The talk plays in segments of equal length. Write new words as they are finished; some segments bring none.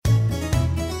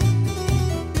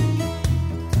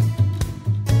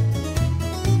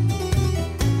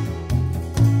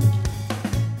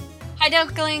Hi,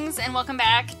 Ducklings, and welcome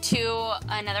back to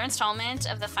another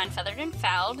installment of the Fun, Feathered, and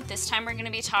Fouled. This time we're going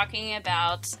to be talking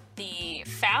about the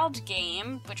Fouled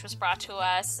game, which was brought to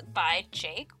us by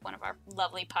Jake, one of our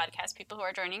lovely podcast people who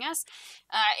are joining us.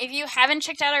 If you haven't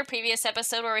checked out our previous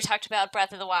episode where we talked about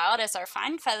Breath of the Wild as our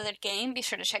Fun, Feathered game, be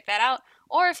sure to check that out.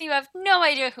 Or if you have no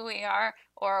idea who we are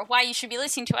or why you should be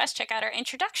listening to us, check out our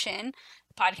introduction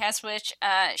podcast, which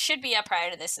should be up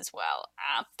prior to this as well.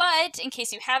 But in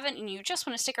case you haven't and you just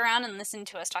want to stick around and listen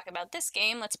to us talk about this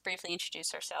game, let's briefly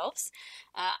introduce ourselves.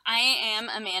 I am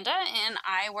Amanda, and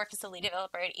I work as the lead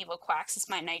developer at Evil Quacks. It's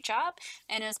my night job,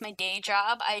 and as my day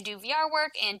job, I do VR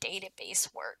work and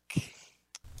database work.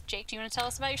 Jake, do you want to tell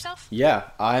us about yourself? Yeah,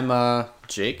 I'm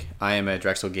Jake. I am a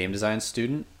Drexel game design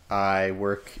student. I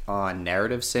work on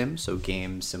narrative sim, so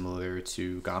games similar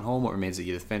to Gone Home, What Remains of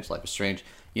Edith Finch, Life is Strange,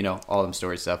 you know, all them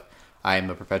story stuff. I am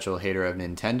a perpetual hater of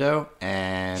Nintendo,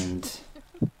 and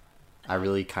I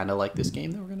really kind of like this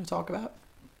game that we're going to talk about.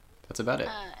 That's about it.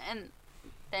 And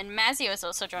then Mazio is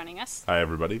also joining us. Hi,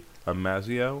 everybody. I'm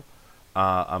Mazio.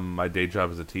 My day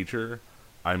job is a teacher.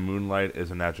 I moonlight as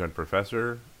an adjunct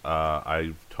professor.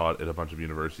 I've taught at a bunch of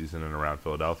universities in and around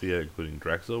Philadelphia, including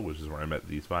Drexel, which is where I met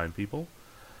these fine people.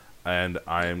 And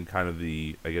I am kind of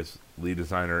the, I guess, lead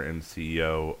designer and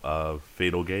CEO of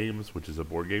Fatal Games, which is a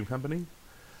board game company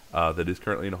that is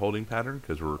currently in a holding pattern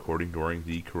because we're recording during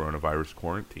the coronavirus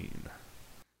quarantine.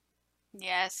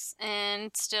 Yes,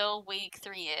 and still week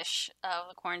 3-ish of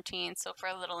the quarantine, so for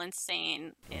a little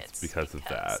insane, it's because of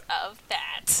that.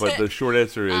 But the short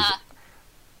answer is,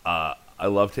 I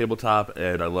love tabletop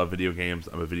and I love video games.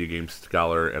 I'm a video game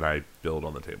scholar and I build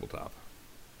on the tabletop.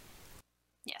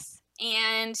 Yes.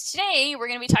 And today we're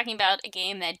going to be talking about a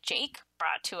game that Jake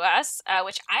brought to us,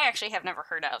 which I actually have never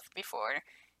heard of before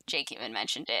Jake even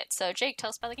mentioned it. So Jake,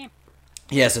 tell us about the game.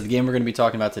 Yeah, so the game we're going to be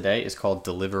talking about today is called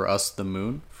Deliver Us the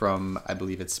Moon from, I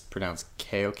believe it's pronounced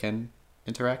Kaioken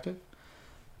Interactive.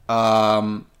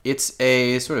 It's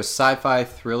a sort of sci-fi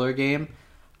thriller game,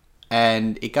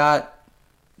 and it got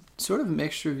sort of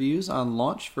mixed reviews on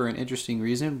launch for an interesting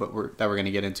reason, but we're going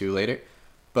to get into later.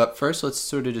 But first, let's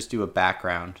sort of just do a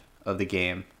background of the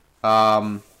game.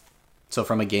 So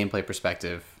from a gameplay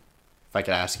perspective, if I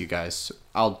could ask you guys,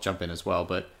 I'll jump in as well,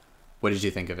 but what did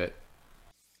you think of it?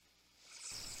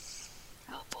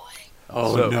 Oh boy.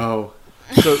 Oh no.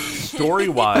 So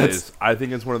story-wise, I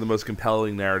think it's one of the most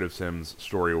compelling narrative sims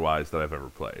story-wise that I've ever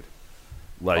played.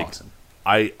 Like, awesome.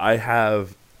 I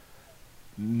have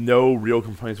no real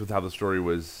complaints with how the story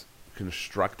was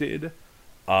constructed.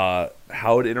 How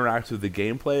it interacts with the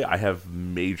gameplay, I have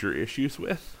major issues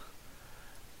with.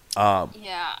 But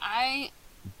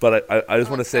I just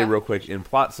want to say real quick in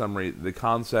plot summary, the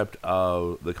concept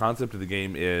of the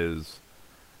game is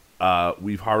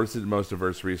we've harvested most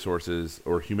diverse resources,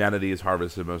 or humanity has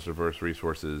harvested most diverse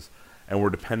resources, and we're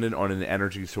dependent on an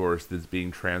energy source that's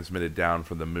being transmitted down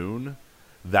from the moon.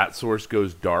 That source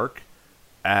goes dark,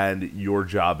 and your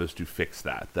job is to fix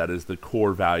that. That is the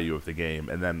core value of the game,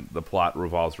 and then the plot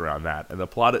revolves around that. And the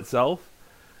plot itself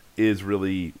is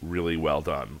really, really well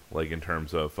done, like in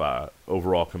terms of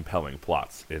overall compelling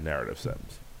plots in narrative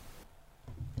sims.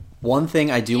 One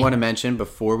thing I do want to mention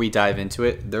before we dive into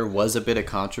it, there was a bit of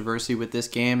controversy with this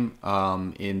game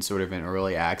in sort of an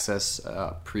early access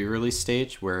pre-release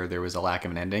stage where there was a lack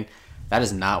of an ending. That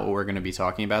is not what we're going to be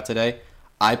talking about today.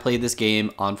 I played this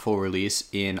game on full release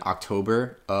in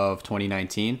October of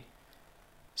 2019,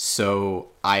 so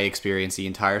I experienced the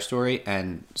entire story,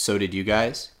 and so did you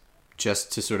guys.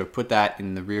 Just to sort of put that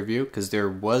in the rear view, because there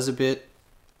was a bit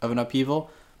of an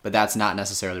upheaval, but that's not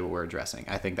necessarily what we're addressing.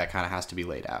 I think that kind of has to be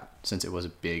laid out, since it was a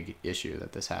big issue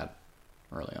that this had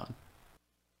early on.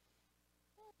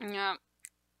 Yeah.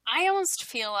 I almost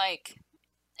feel like,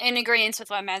 in agreement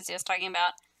with what Mazio is talking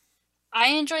about, I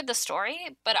enjoyed the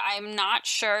story, but I'm not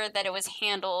sure that it was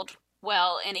handled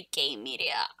well in a game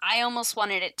media. I almost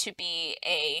wanted it to be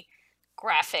a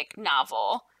graphic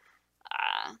novel,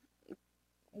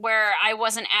 where I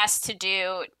wasn't asked to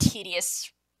do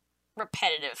tedious,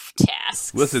 repetitive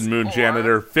tasks. Listen, Moon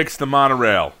Janitor, fix the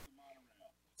monorail.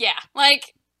 Yeah,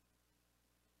 like,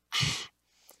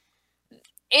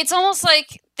 it's almost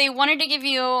like they wanted to give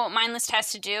you mindless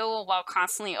tasks to do while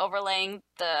constantly overlaying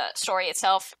the story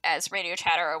itself as radio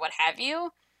chatter or what have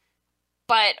you.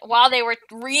 But while they were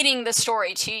reading the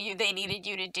story to you, they needed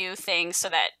you to do things so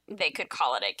that they could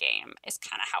call it a game, is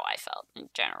kind of how I felt in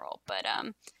general. But,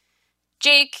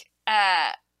 Jake,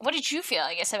 what did you feel,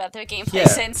 I guess, about the gameplay?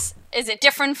 Since is it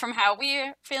different from how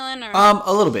we're feeling? Or?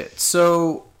 A little bit.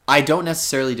 So I don't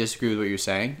necessarily disagree with what you're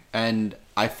saying, and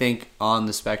I think on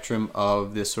the spectrum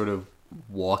of this sort of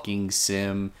walking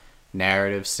sim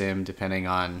narrative sim, depending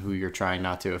on who you're trying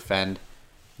not to offend,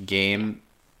 game,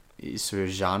 sort of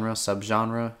genre,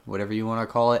 subgenre, whatever you want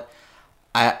to call it.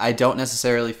 I don't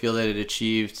necessarily feel that it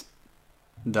achieved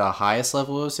the highest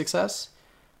level of success.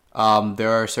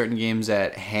 There are certain games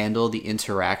that handle the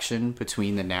interaction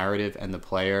between the narrative and the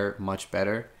player much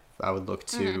better. I would look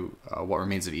to What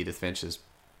Remains of Edith Finch as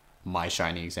my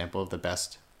shining example of the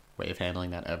best way of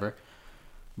handling that ever.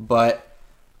 But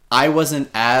I wasn't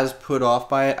as put off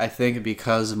by it, I think,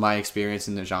 because of my experience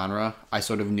in the genre. I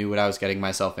sort of knew what I was getting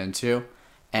myself into.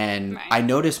 And Right. I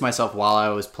noticed myself while I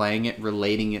was playing it,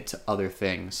 relating it to other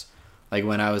things. Like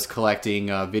when I was collecting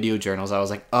video journals, I was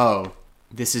like, oh,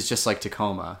 this is just like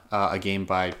Tacoma, a game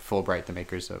by Fulbright, the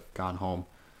makers of Gone Home.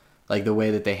 Like the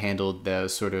way that they handled the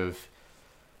sort of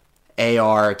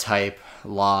AR-type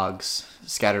logs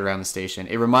scattered around the station.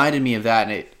 It reminded me of that,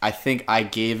 and I think I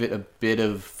gave it a bit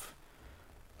of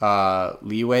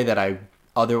leeway that I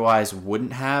otherwise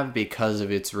wouldn't have because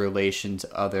of its relation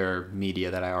to other media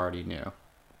that I already knew.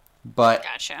 But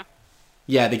Gotcha.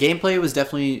 yeah, the gameplay was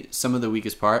definitely some of the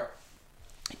weakest part.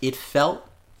 It felt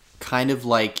kind of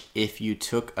like if you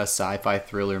took a sci-fi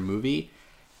thriller movie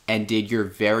and did your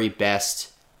very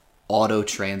best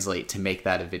auto-translate to make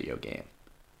that a video game,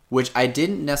 which I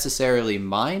didn't necessarily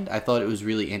mind. I thought it was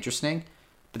really interesting,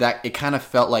 but that it kind of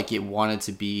felt like it wanted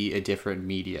to be a different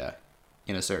media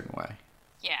in a certain way.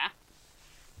 Yeah.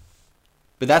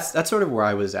 But that's sort of where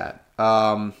I was at.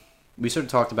 We sort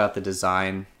of talked about the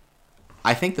design.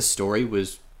 I think the story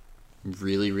was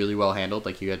really, really well handled,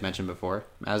 like you had mentioned before,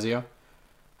 Mazio.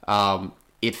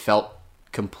 It felt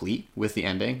complete with the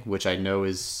ending, which I know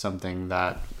is something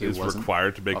that Is wasn't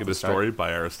required to make off it the a start. story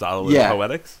by Aristotle and Yeah.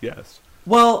 Poetics. Yes.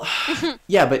 Well,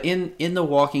 yeah, but in the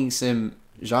walking sim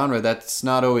genre, that's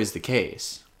not always the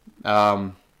case.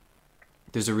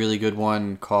 There's a really good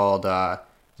one called,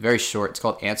 it's very short, it's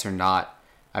called Answer Not.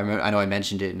 I know I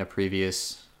mentioned it in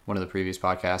one of the previous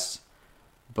podcasts,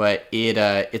 but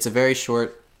it's a very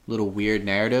short, little weird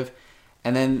narrative,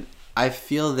 and then I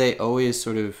feel they always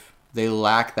they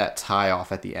lack that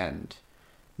tie-off at the end.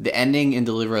 The ending in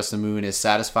Deliver Us the Moon is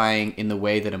satisfying in the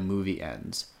way that a movie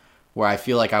ends, where I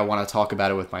feel like I want to talk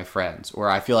about it with my friends, or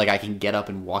I feel like I can get up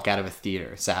and walk out of a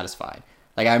theater satisfied.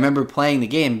 Like, I remember playing the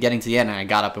game, getting to the end, and I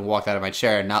got up and walked out of my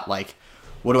chair, and not like,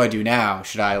 what do I do now?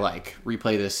 Should I, like,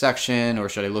 replay this section, or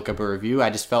should I look up a review? I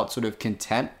just felt sort of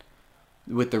content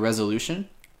with the resolution,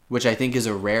 which I think is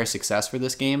a rare success for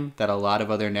this game that a lot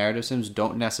of other narrative sims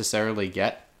don't necessarily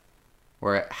get,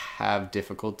 or have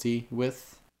difficulty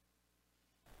with.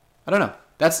 I don't know.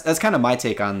 That's kind of my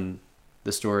take on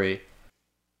the story.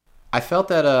 I felt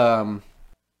that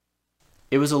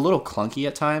it was a little clunky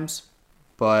at times,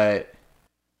 but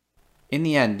in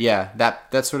the end, yeah,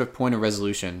 that sort of point of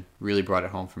resolution really brought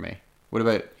it home for me. What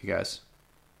about you guys?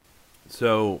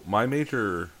 So my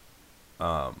major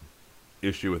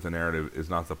issue with the narrative is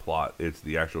not the plot; it's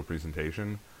the actual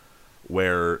presentation,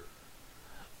 where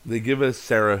they give us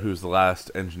Sarah, who's the last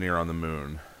engineer on the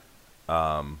moon,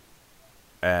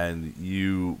 and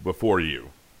before you,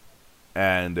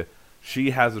 and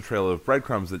she has a trail of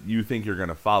breadcrumbs that you think you're going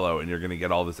to follow, and you're going to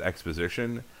get all this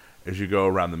exposition as you go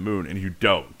around the moon, and you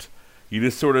don't. You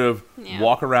just sort of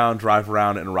walk around, drive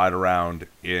around, and ride around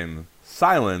in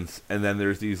silence, and then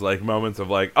there's these like moments of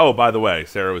like, oh, by the way,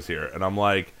 Sarah was here, and I'm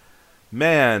like,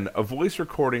 man, a voice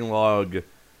recording log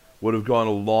would have gone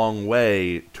a long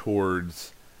way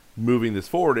towards moving this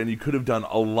forward, and you could have done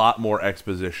a lot more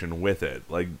exposition with it.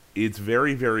 Like, it's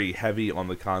very, very heavy on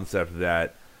the concept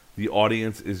that the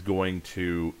audience is going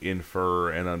to infer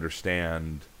and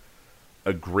understand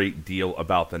a great deal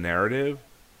about the narrative,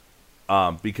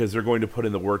 because they're going to put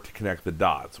in the work to connect the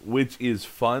dots, which is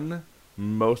fun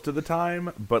most of the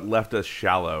time, but left us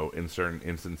shallow in certain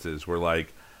instances where,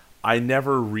 like, I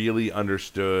never really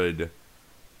understood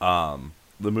the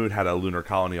moon had a lunar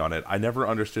colony on it. I never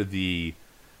understood the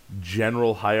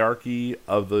general hierarchy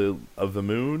of the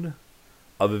moon,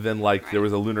 other than like there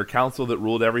was a lunar council that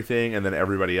ruled everything and then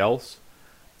everybody else.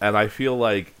 And I feel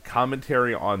like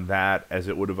commentary on that, as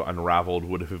it would have unraveled,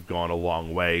 would have gone a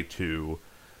long way to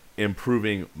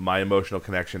improving my emotional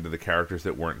connection to the characters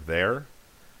that weren't there.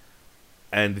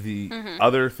 And the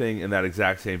other thing in that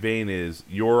exact same vein is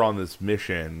you're on this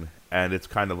mission, and it's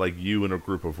kind of like you and a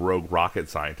group of rogue rocket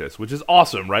scientists, which is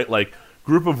awesome, right? Like,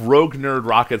 group of rogue nerd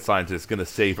rocket scientists going to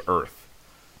save Earth.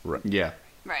 Right. Yeah.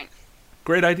 Right.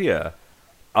 Great idea.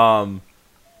 And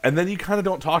then you kind of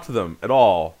don't talk to them at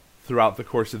all throughout the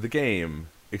course of the game,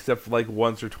 except for like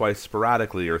once or twice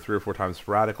sporadically, or 3 or 4 times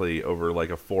sporadically over like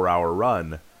a 4-hour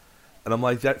run. And I'm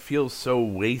like, that feels so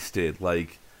wasted.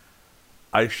 Like,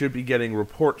 I should be getting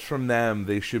reports from them.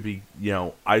 They should be,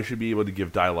 I should be able to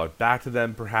give dialogue back to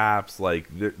them, perhaps. Like,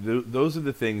 those are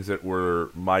the things that were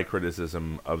my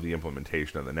criticism of the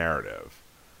implementation of the narrative.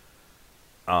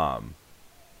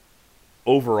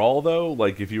 Overall, though,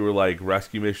 like, if you were like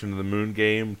Rescue Mission to the Moon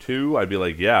Game 2, I'd be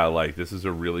like, yeah, like, this is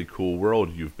a really cool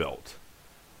world you've built.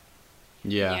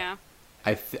 Yeah.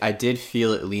 I did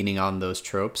feel it leaning on those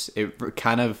tropes. It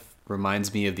kind of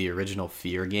reminds me of the original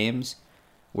Fear games,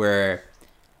 where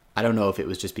I don't know if it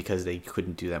was just because they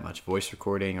couldn't do that much voice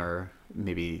recording or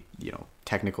maybe,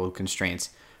 technical constraints,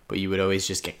 but you would always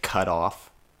just get cut off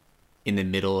in the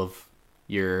middle of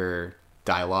your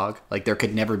dialogue. Like, there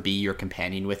could never be your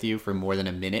companion with you for more than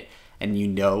a minute, and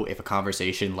if a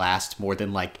conversation lasts more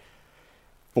than like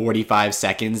 45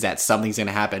 seconds that something's going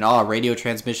to happen. Oh, radio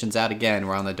transmission's out again.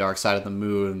 We're on the dark side of the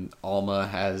moon. Alma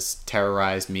has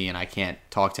terrorized me and I can't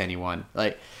talk to anyone.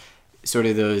 Like, sort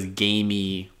of those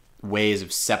gamey ways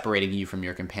of separating you from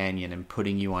your companion and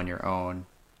putting you on your own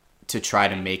to try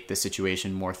to make the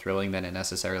situation more thrilling than it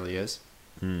necessarily is.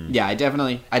 Yeah, I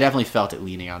definitely felt it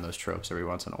leaning on those tropes every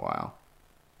once in a while.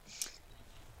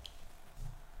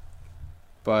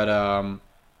 But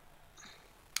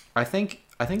I think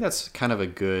that's kind of a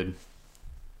good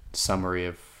summary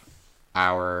of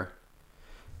our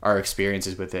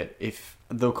experiences with it. If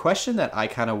the question that I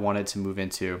kind of wanted to move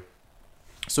into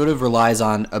sort of relies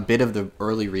on a bit of the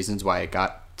early reasons why it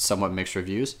got somewhat mixed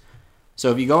reviews.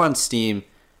 So if you go on Steam,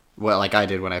 well, like I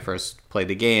did when I first played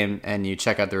the game, and you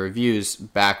check out the reviews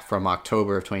back from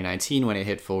October of 2019 when it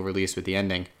hit full release with the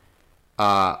ending,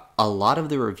 a lot of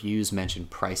the reviews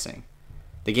mentioned pricing.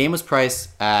 The game was priced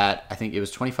at, I think it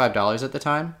was $25 at the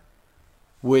time,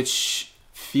 which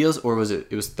feels, or was it?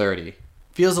 It was $30.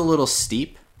 Feels a little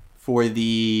steep for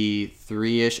the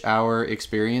 3-ish hour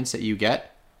experience that you get.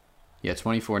 Yeah,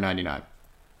 $24.99.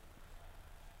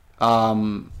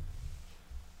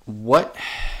 What,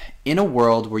 in a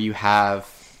world where you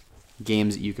have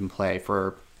games that you can play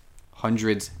for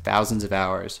hundreds, thousands of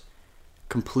hours,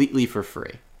 completely for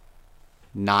free,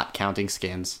 not counting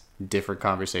skins, different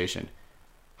conversation,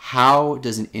 how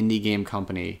does an indie game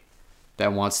company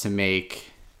that wants to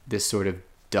make this sort of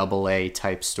AA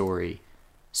type story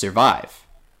survive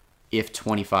if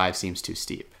 25 seems too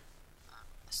steep?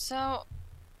 So,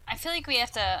 I feel like we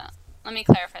have to, let me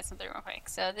clarify something real quick.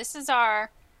 So this is our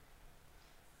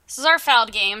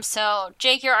fouled game. So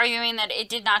Jake, you're arguing that it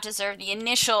did not deserve the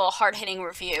initial hard-hitting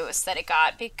reviews that it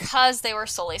got because they were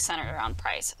solely centered around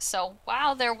price. So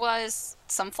while there was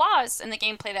some flaws in the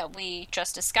gameplay that we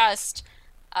just discussed,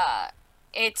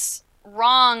 it's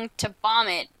wrong to bomb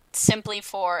it simply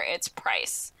for its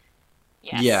price.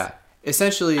 Yes. Yeah.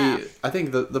 Essentially, I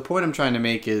think the point I'm trying to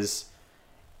make is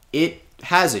it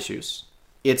has issues.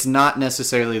 It's not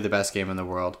necessarily the best game in the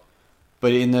world.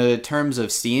 But in the terms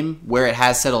of Steam, where it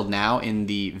has settled now in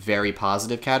the very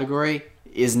positive category,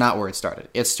 is not where it started.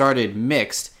 It started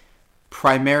mixed,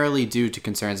 primarily due to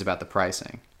concerns about the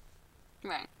pricing.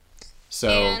 Right. So,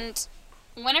 and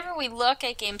whenever we look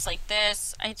at games like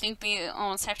this, I think we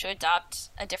almost have to adopt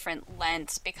a different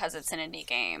lens because it's an indie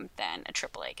game than a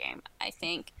AAA game. I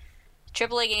think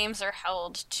AAA games are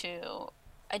held to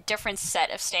a different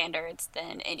set of standards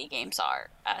than indie games are,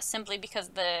 simply because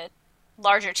the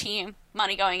larger team,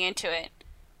 money going into it,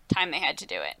 time they had to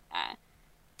do it.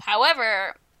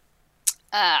 However,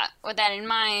 with that in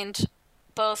mind,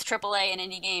 both AAA and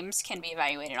indie games can be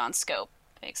evaluated on scope,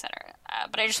 etc.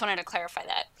 But I just wanted to clarify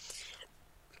that.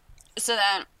 So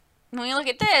that when we look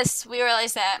at this, we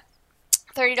realize that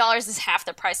 $30 is half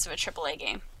the price of a AAA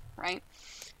game, right?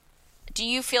 Do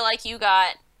you feel like you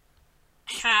got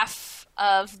half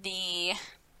of the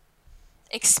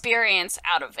experience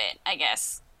out of it, I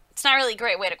guess? It's not really a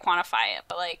great way to quantify it,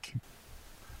 but like...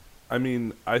 I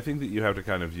mean, I think that you have to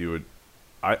kind of view it...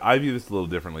 I view this a little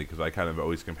differently because I kind of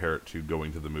always compare it to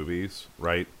going to the movies,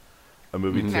 right? A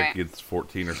movie ticket's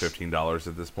 $14 or $15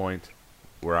 at this point,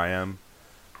 where I am.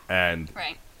 And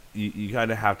you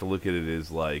kind of have to look at it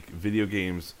as like video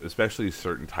games, especially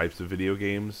certain types of video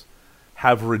games,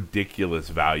 have ridiculous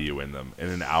value in them in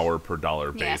an hour per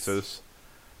dollar basis.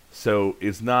 So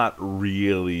it's not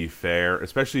really fair,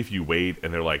 especially if you wait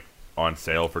and they're like on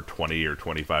sale for $20 or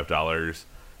 $25.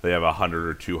 They have 100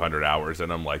 or 200 hours in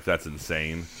them. Like, that's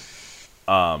insane.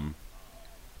 I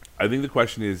think the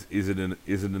question is it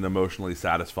an emotionally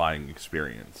satisfying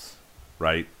experience,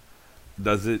 right?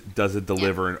 Does it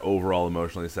deliver an overall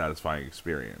emotionally satisfying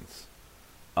experience?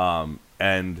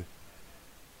 And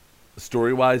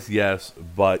story-wise, yes,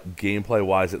 but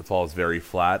gameplay-wise, it falls very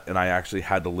flat, and I actually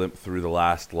had to limp through the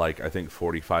last, I think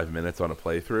 45 minutes on a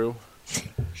playthrough.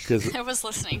 because I was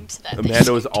listening to that.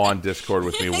 Amanda was on Discord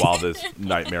with me while this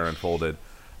nightmare unfolded.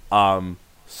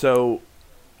 So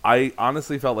I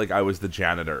honestly felt like I was the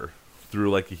janitor through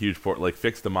like a huge port, like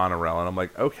fix the monorail, and I'm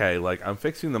like, okay, like I'm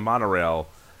fixing the monorail,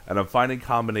 and I'm finding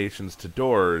combinations to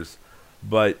doors,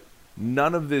 but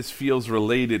none of this feels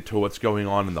related to what's going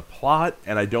on in the plot,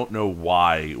 and I don't know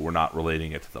why we're not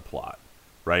relating it to the plot,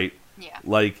 right? Yeah.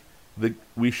 Like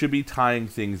we should be tying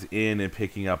things in and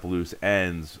picking up loose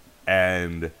ends,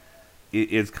 and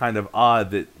it's kind of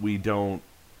odd that we don't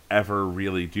ever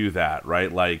really do that,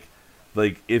 right? Like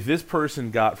if this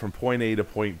person got from point A to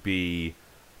point B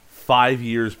 5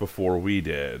 years before we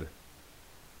did,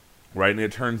 right? And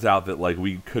it turns out that like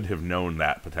we could have known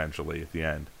that potentially at the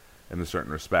end in a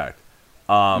certain respect.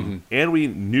 And we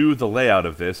knew the layout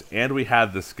of this, and we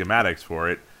had the schematics for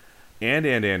it, and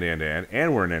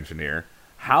we're an engineer.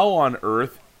 How on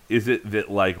earth is it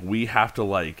that like we have to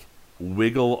like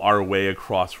wiggle our way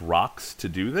across rocks to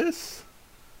do this?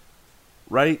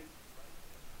 Right?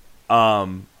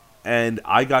 And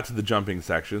I got to the jumping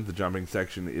section. The jumping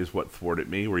section is what thwarted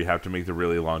me, where you have to make the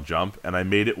really long jump. And I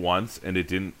made it once, and it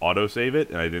didn't autosave it,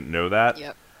 and I didn't know that.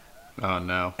 Yep. Oh,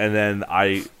 no. And then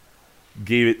I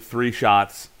gave it 3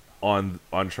 shots on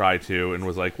try 2 and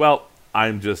was like, well,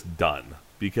 I'm just done.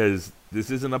 Because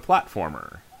this isn't a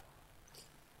platformer.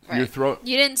 Right.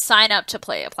 You didn't sign up to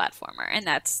play a platformer, and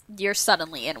you're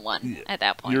suddenly in one at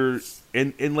that point.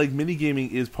 And like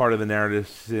minigaming is part of the narrative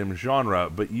sim genre,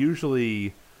 but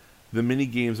usually the mini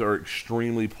games are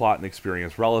extremely plot and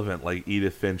experience relevant, like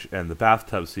Edith Finch and the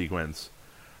bathtub sequence,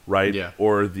 right? Yeah.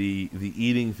 Or the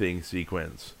eating thing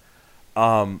sequence.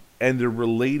 And they're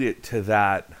related to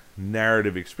that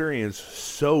narrative experience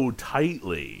so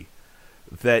tightly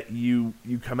that you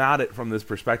come at it from this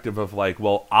perspective of like,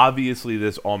 well, obviously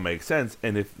this all makes sense,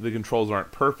 and if the controls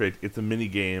aren't perfect, it's a mini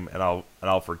game, and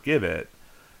I'll forgive it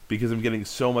because I'm getting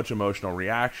so much emotional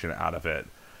reaction out of it.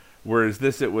 Whereas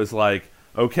this, it was like,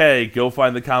 okay, go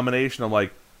find the combination. I'm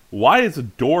like, why is a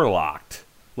door locked?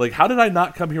 Like, how did I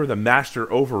not come here with a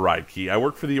master override key? I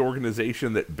work for the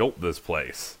organization that built this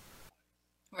place.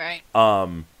 Right.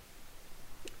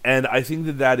 And I think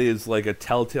that is like a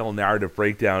telltale narrative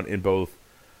breakdown in both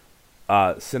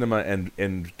cinema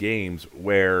and games,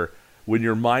 where when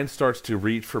your mind starts to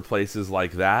reach for places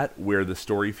like that, where the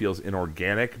story feels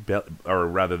inorganic, or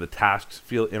rather the tasks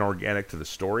feel inorganic to the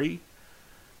story,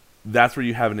 that's where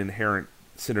you have an inherent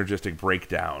synergistic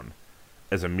breakdown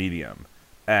as a medium.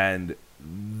 And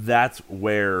that's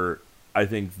where I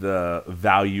think the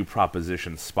value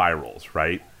proposition spirals,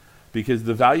 right? Because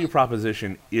the value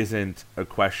proposition isn't a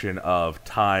question of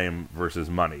time versus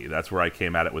money. That's where I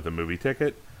came at it with a movie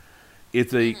ticket.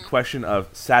 It's a question of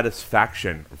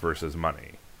satisfaction versus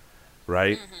money,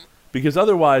 right? Because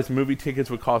otherwise, movie tickets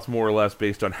would cost more or less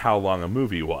based on how long a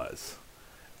movie was.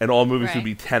 And all movies would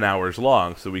be 10 hours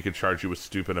long, so we could charge you a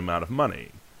stupid amount of money.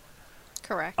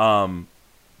 Correct. And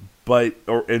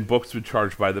books would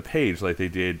charge by the page, like they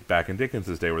did back in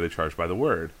Dickens's day, where they charged by the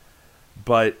word.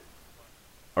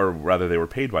 Or rather, they were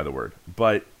paid by the word.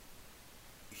 But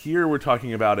here we're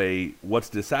talking about what's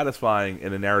dissatisfying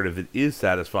in a narrative that is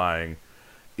satisfying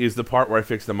is the part where I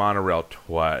fixed the monorail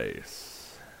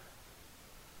twice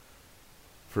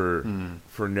for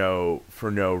no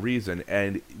reason,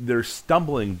 and they're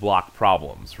stumbling block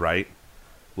problems, right?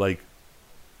 Like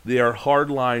they are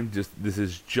hardline. This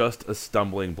is just a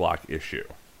stumbling block issue,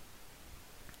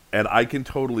 and I can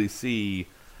totally see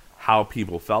how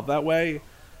people felt that way.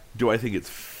 Do I think it's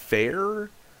fair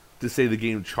to say the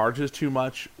game charges too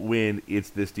much when it's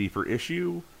this deeper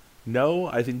issue? No,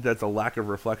 I think that's a lack of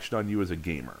reflection on you as a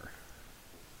gamer.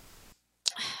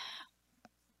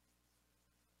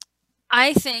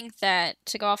 I think that,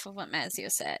 to go off of what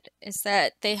Mazio said, is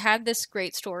that they had this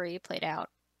great story played out,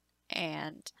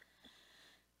 and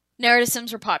narrative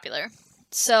sims were popular.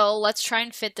 So let's try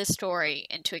and fit this story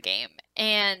into a game.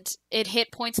 And it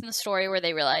hit points in the story where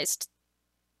they realized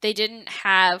they didn't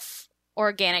have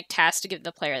organic tasks to give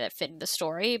the player that fit in the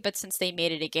story, but since they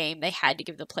made it a game, they had to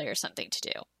give the player something to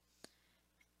do.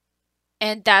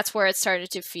 And that's where it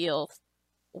started to feel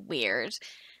weird.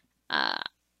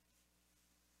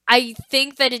 I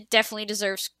think that it definitely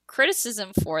deserves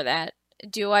criticism for that.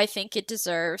 Do I think it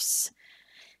deserves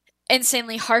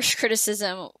insanely harsh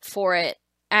criticism for it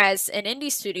as an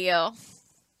indie studio?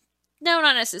 No,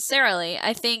 not necessarily.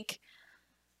 I think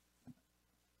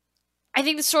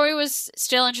the story was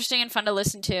still interesting and fun to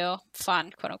listen to.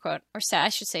 Fun, quote unquote. Or I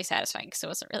should say satisfying, because it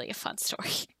wasn't really a fun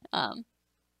story.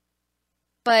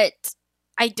 But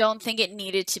I don't think it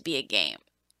needed to be a game.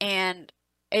 And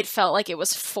it felt like it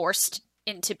was forced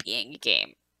into being a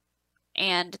game.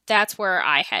 and that's where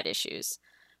I had issues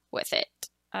with it.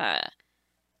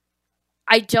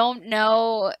 I don't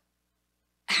know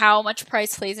how much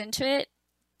price plays into it.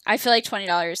 I feel like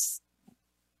 $20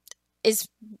 is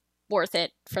worth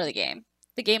it for the game.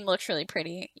 The game looks really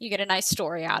pretty. You get a nice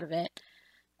story out of it.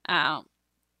 And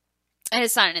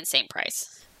it's not an insane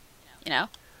price, you know?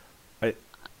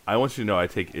 I want you to know I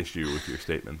take issue with your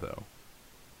statement, though.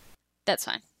 That's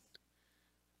fine.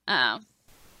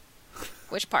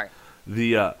 Which part?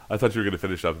 I thought you were going to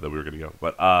finish up, and then we were going to go.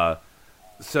 But,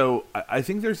 so I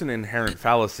think there's an inherent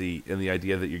fallacy in the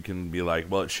idea that you can be like,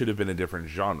 well, it should have been a different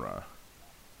genre.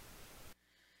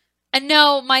 And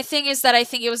no, my thing is that I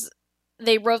think it was,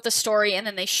 they wrote the story and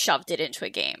then they shoved it into a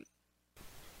game.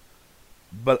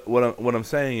 But what I'm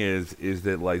saying is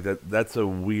that like that's a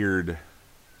weird.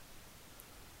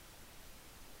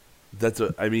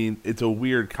 It's a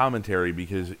weird commentary,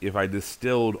 because if I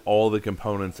distilled all the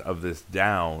components of this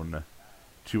down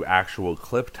to actual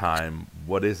clip time,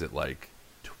 what is it, like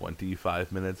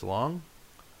 25 minutes long?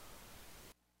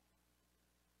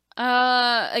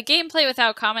 A gameplay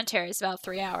without commentary is about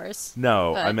 3 hours.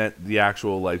 No, I meant the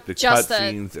actual, like, the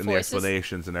cutscenes and the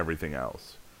explanations and everything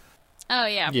else. Oh,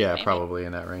 yeah. Yeah, maybe. probably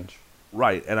in that range.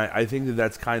 Right, and I think that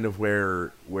that's kind of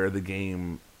where the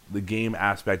game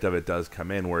aspect of it does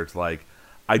come in, where it's like,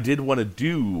 I did want to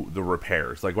do the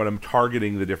repairs. Like, when I'm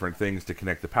targeting the different things to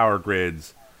connect the power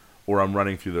grids, or I'm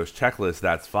running through those checklists,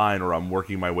 that's fine, or I'm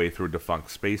working my way through a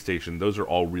defunct space station, those are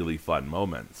all really fun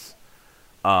moments.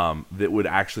 That would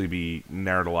actually be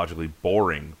narratively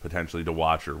boring, potentially, to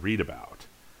watch or read about,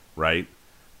 right?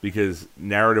 Because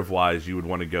narrative-wise, you would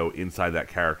want to go inside that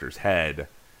character's head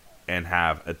and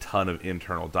have a ton of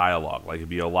internal dialogue. Like, it'd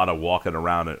be a lot of walking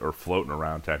around it, or floating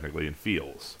around, technically, in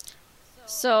feels.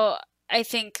 So, I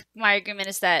think my argument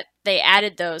is that they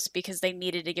added those because they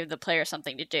needed to give the player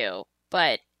something to do,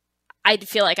 but I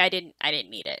feel like I didn't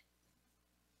need it.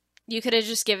 You could have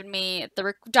just given me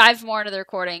dive more into the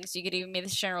recordings. You could give me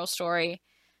this general story,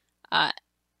 and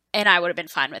I would have been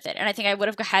fine with it. And I think I would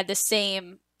have had the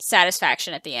same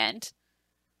satisfaction at the end.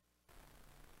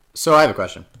 So I have a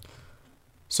question.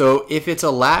 So if it's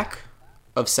a lack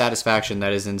of satisfaction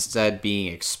that is instead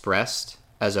being expressed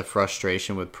as a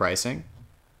frustration with pricing,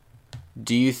 how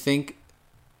do you think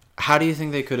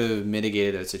they could have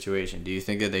mitigated that situation? Do you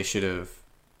think that they should have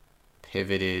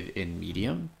pivoted in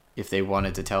medium if they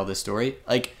wanted to tell this story?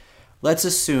 Like, let's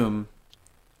assume,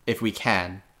 if we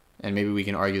can, and maybe we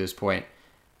can argue this point,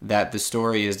 that the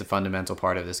story is the fundamental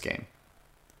part of this game,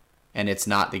 and it's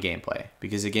not the gameplay,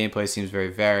 because the gameplay seems very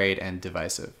varied and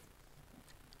divisive.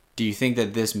 Do you think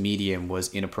that this medium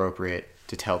was inappropriate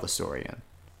to tell the story in?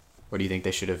 Or do you think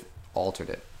they should have altered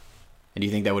it? And do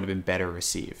you think that would have been better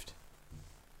received?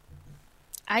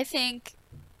 I think...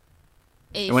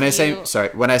 When I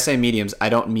say mediums, I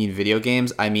don't mean video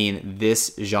games. I mean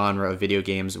this genre of video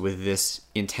games with this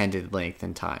intended length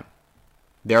and time.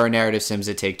 There are narrative sims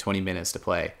that take 20 minutes to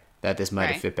play that this might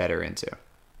have fit better into.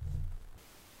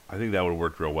 I think that would have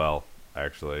worked real well,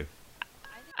 actually.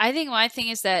 I think my thing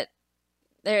is that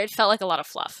it felt like a lot of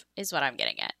fluff, is what I'm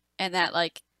getting at. And that,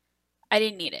 like, I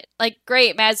didn't need it. Like,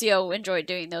 great, Mazio enjoyed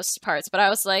doing those parts, but I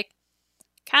was like,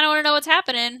 kind of want to know what's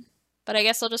happening, but I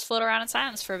guess I'll just float around in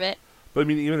silence for a bit. But I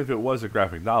mean, even if it was a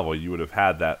graphic novel, you would have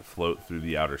had that float through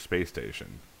the outer space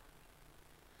station.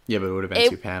 Yeah, but it would have been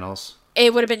 2 panels.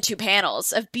 It would have been 2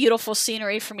 panels of beautiful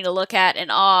scenery for me to look at in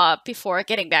awe before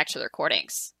getting back to the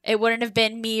recordings. It wouldn't have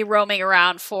been me roaming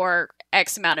around for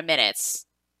X amount of minutes,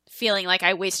 feeling like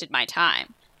I wasted my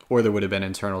time. Or there would have been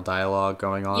internal dialogue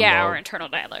going on. Yeah, or internal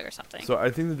dialogue or something. So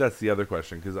I think that that's the other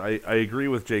question, because I agree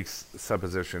with Jake's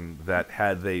supposition that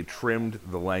had they trimmed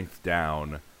the length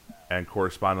down and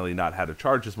correspondingly not had to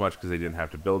charge as much because they didn't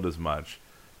have to build as much,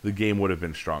 the game would have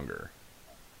been stronger,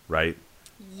 right?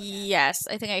 Yes,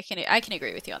 I think I can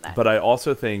agree with you on that. But I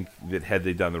also think that had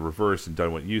they done the reverse and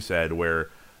done what you said, where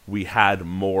we had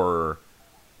more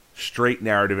straight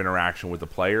narrative interaction with the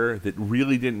player that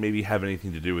really didn't maybe have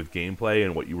anything to do with gameplay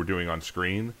and what you were doing on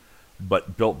screen,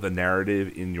 but built the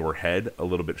narrative in your head a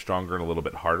little bit stronger and a little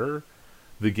bit harder,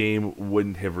 the game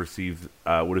wouldn't have received,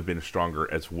 would have been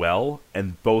stronger as well,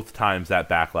 and both times that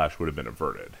backlash would have been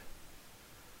averted.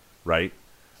 Right?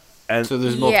 And so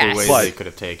there's multiple ways they could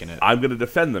have taken it. I'm going to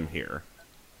defend them here,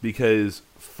 because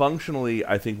functionally,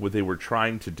 I think what they were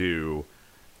trying to do,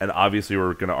 and obviously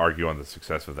we're going to argue on the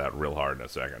success of that real hard in a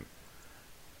second,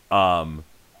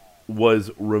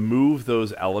 was remove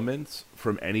those elements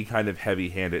from any kind of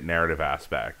heavy-handed narrative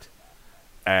aspect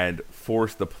and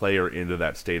force the player into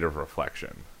that state of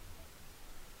reflection.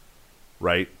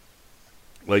 Right?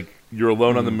 Like, You're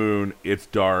alone on the moon. It's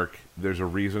dark. There's a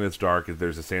reason it's dark.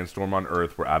 There's a sandstorm on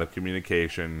Earth. We're out of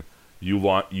communication.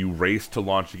 You race to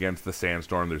launch against the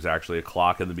sandstorm. There's actually a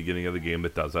clock in the beginning of the game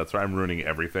that does that. So I'm ruining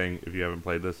everything if you haven't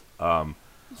played this. I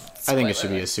think it should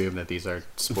be assumed that these are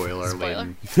spoiler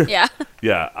laden. Yeah.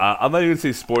 Yeah. I'm not even going to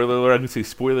say spoiler alert. I'm going to say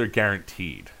spoiler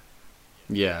guaranteed.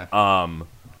 Yeah.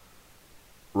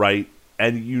 Right?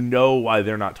 And you know why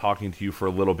they're not talking to you for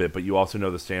a little bit, but you also know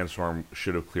the sandstorm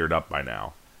should have cleared up by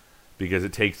now. Because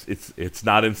it's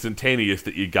not instantaneous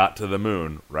that you got to the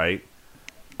moon, right?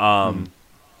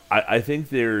 I think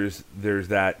there's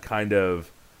that kind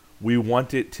of, we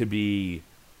want it to be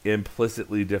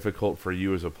implicitly difficult for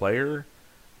you as a player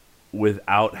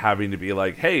without having to be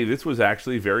like, hey, this was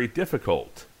actually very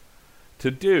difficult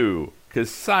to do because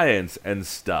science and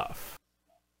stuff.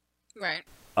 Right.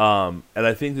 And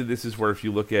I think that this is where, if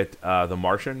you look at The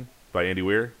Martian by Andy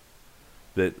Weir,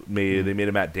 they made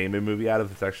a Matt Damon movie out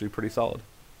of. It's actually pretty solid.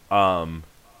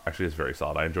 Actually, it's very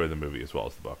solid. I enjoy the movie as well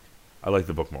as the book. I like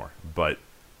the book more, but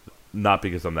not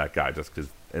because I'm that guy. Just because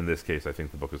in this case, I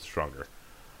think the book is stronger.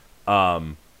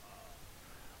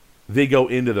 They go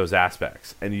into those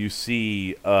aspects, and you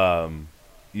see a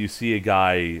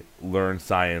guy learn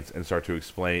science and start to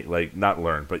explain, like, not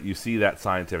learn, but you see that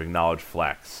scientific knowledge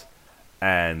flex,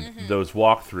 and those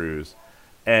walkthroughs,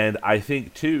 and I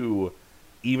think too,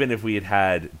 even if we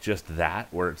had just that,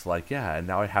 where it's like, yeah, and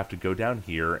now I have to go down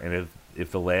here, and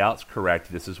if the layout's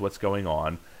correct, this is what's going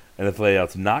on, and if the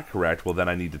layout's not correct, well, then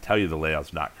I need to tell you the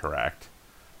layout's not correct,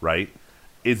 right?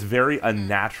 It's very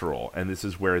unnatural, and this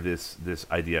is where this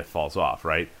idea falls off,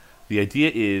 right? The idea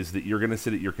is that you're going to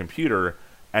sit at your computer,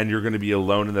 and you're going to be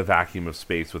alone in the vacuum of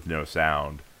space with no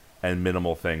sound, and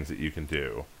minimal things that you can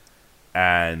do.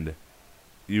 And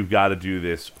you've got to do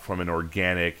this from an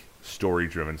organic,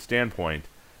 story-driven standpoint.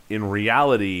 In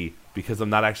reality, because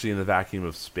I'm not actually in the vacuum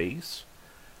of space,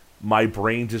 my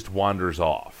brain just wanders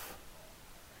off.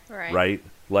 Right?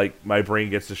 Like, my brain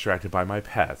gets distracted by my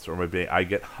pets, or I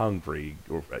get hungry,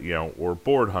 or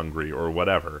bored hungry, or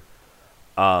whatever.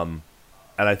 And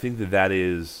I think that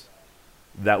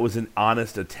was an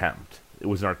honest attempt. It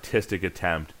was an artistic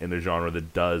attempt in a genre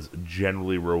that does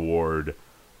generally reward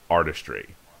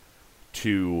artistry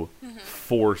to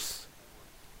force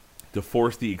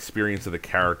the experience of the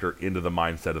character into the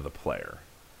mindset of the player.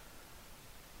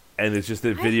 And it's just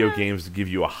that video games give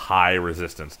you a high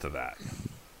resistance to that.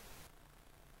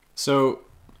 So,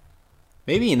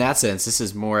 maybe in that sense, this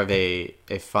is more of a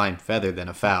fine feather than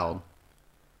a foul.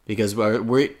 Because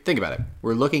think about it.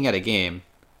 We're looking at a game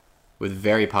with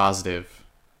very positive,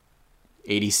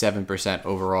 87%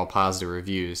 overall positive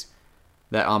reviews,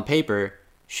 that on paper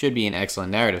should be an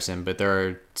excellent narrative sim, but there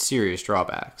are serious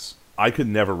drawbacks. I could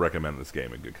never recommend this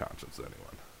game in good conscience to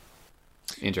anyone.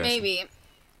 Interesting. Maybe.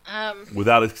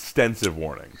 Without extensive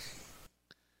warnings.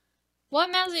 While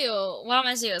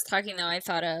Mazio was talking, though, I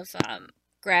thought of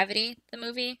Gravity, the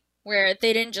movie, where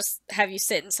they didn't just have you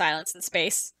sit in silence in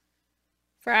space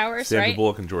for hours, Sandra right?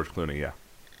 Bullock and George Clooney, yeah.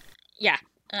 Yeah.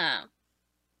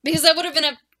 Because that would have been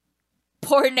a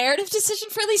poor narrative decision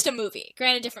for at least a movie.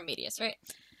 Granted, different medias, right?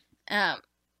 And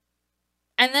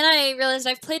then I realized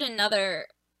I've played another,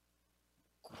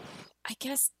 I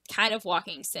guess, kind of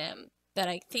walking sim that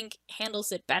I think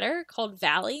handles it better, called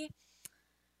Valley.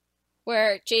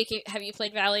 Where, Jake, have you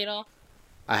played Valley at all?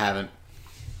 I haven't.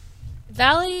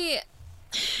 Valley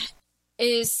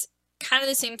is kind of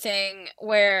the same thing,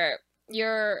 where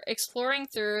you're exploring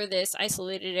through this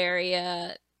isolated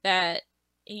area that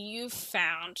you've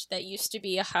found that used to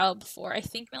be a hub for, I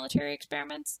think, military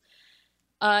experiments.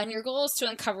 And your goal is to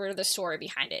uncover the story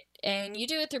behind it. And you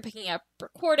do it through picking up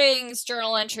recordings,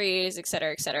 journal entries,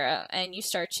 etc., etc. And you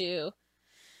start to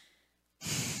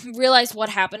realize what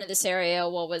happened in this area,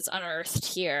 what was unearthed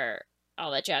here, all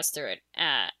that jazz through it.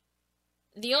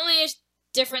 The only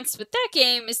difference with that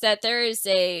game is that there is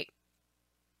a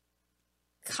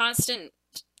constant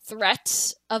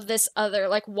threat of this other,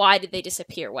 like, why did they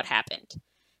disappear? What happened?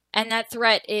 And that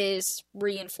threat is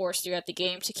reinforced throughout the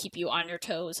game to keep you on your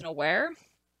toes and aware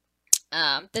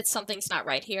that something's not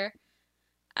right here.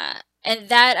 And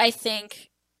that, I think,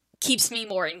 keeps me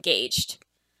more engaged.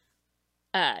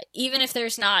 Even if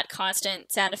there's not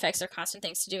constant sound effects or constant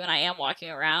things to do and I am walking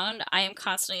around, I am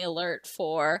constantly alert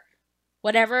for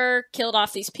whatever killed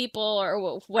off these people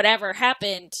or whatever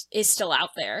happened is still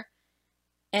out there.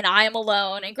 And I am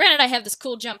alone. And granted, I have this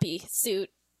cool jumpy suit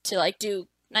to, like, do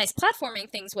nice platforming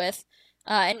things with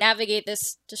and navigate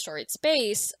this destroyed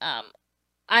space. I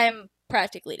am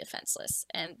practically defenseless.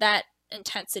 And that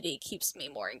intensity keeps me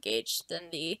more engaged than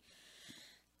the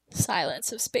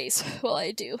silence of space while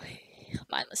I do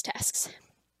mindless tasks.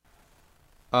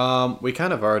 We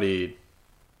kind of already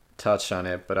touched on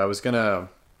it, but I was gonna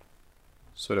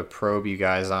sort of probe you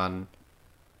guys on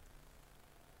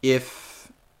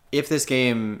if this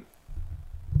game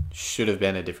should have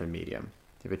been a different medium,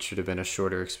 if it should have been a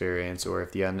shorter experience, or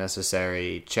if the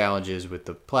unnecessary challenges with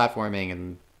the platforming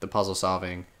and the puzzle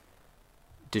solving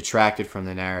detracted from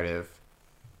the narrative.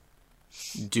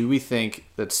 Do we think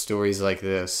that stories like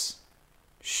this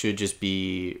should just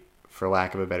be, for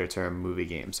lack of a better term, movie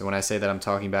games? And when I say that, I'm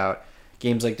talking about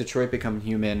games like Detroit Become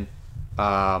Human.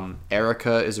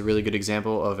 Erica is a really good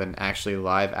example of an actually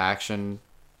live action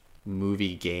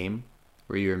movie game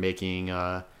where you're making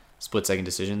split-second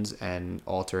decisions and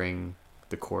altering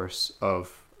the course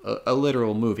of a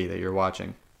literal movie that you're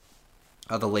watching.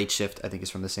 The Late Shift, I think, is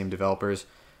from the same developers,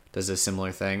 does a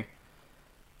similar thing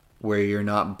where you're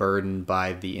not burdened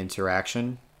by the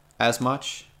interaction as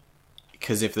much.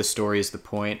 Because if the story is the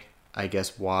point, I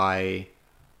guess why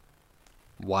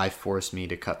force me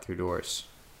to cut through doors?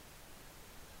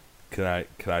 Can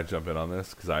I jump in on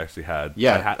this? Because I actually had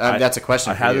that's a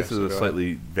question. I had this as a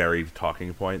slightly varied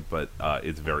talking point, but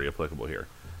it's very applicable here.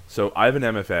 So I have an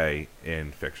MFA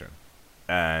in fiction,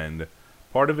 and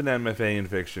part of an MFA in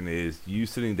fiction is you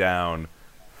sitting down,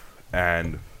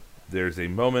 and there's a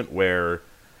moment where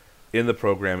in the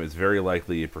program it's very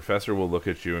likely a professor will look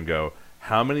at you and go,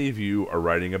 "How many of you are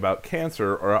writing about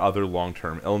cancer or other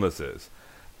long-term illnesses?"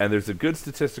 And there's a good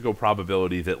statistical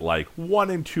probability that like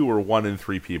 1 in 2 or 1 in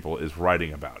 3 people is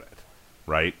writing about it,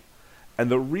 right?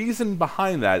 And the reason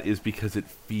behind that is because it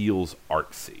feels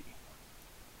artsy,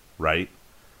 right?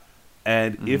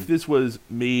 And if this was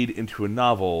made into a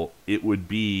novel, it would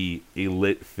be a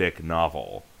lit fic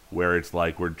novel where it's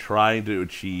like we're trying to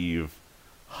achieve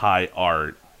high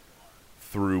art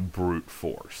through brute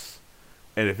force.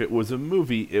 And if it was a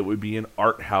movie, it would be an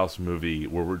art house movie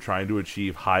where we're trying to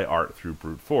achieve high art through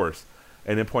brute force.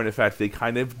 And in point of fact, they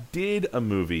kind of did a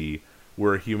movie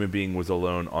where a human being was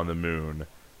alone on the moon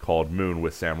called Moon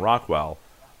with Sam Rockwell.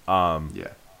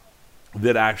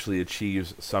 That actually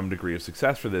achieves some degree of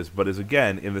success for this, but is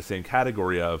again in the same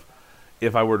category of,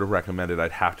 if I were to recommend it,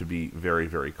 I'd have to be very,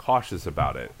 very cautious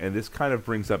about it. And this kind of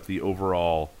brings up the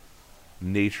overall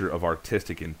nature of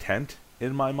artistic intent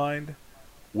in my mind,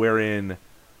 wherein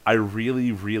I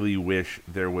really, really wish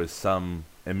there was some,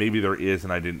 and maybe there is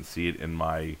and I didn't see it in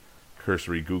my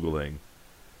cursory Googling,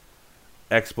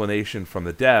 explanation from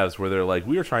the devs where they're like,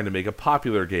 we are trying to make a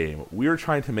popular game. We are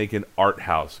trying to make an art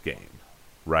house game,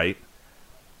 right?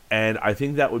 And I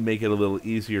think that would make it a little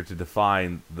easier to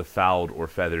define the fouled or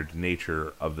feathered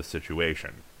nature of the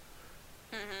situation.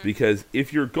 Because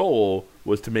if your goal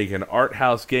was to make an art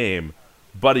house game,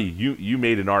 buddy, you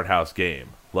made an art house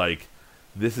game. Like,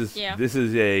 this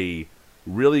is a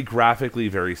really graphically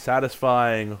very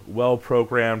satisfying, well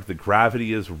programmed. The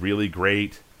gravity is really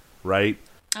great, right?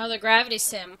 Oh, the gravity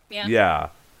sim, yeah. Yeah,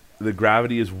 the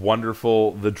gravity is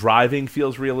wonderful. The driving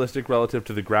feels realistic relative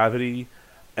to the gravity.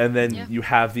 And then you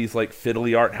have these like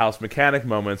fiddly art house mechanic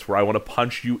moments where I want to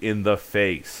punch you in the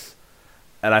face.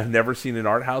 And I've never seen an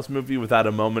art house movie without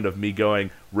a moment of me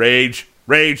going, rage,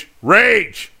 rage,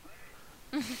 rage!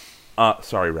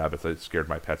 Sorry, rabbits. I scared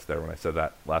my pets there when I said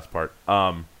that last part.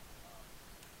 But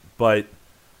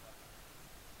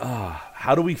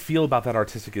how do we feel about that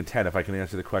artistic intent, if I can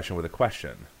answer the question with a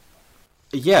question?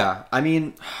 Yeah, I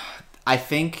mean, I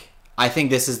think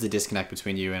this is the disconnect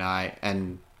between you and I,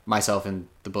 and myself and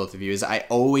the both of you, is I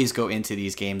always go into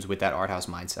these games with that art house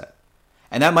mindset.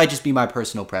 And that might just be my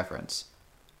personal preference.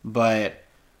 But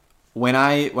when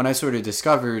I sort of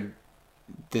discovered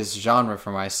this genre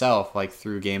for myself, like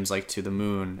through games like To the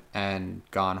Moon and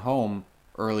Gone Home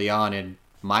early on in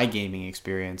my gaming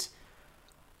experience,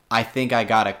 I think I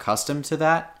got accustomed to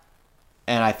that.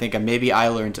 And I think maybe I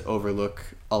learned to overlook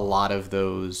a lot of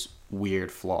those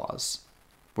weird flaws.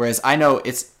 Whereas I know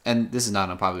and this is not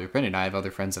an unpopular opinion, I have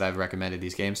other friends that I've recommended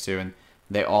these games to, and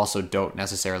they also don't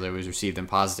necessarily always receive them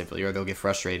positively, or they'll get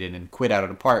frustrated and quit out of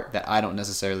the part that I don't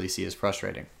necessarily see as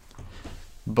frustrating.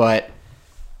 But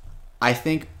I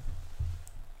think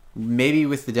maybe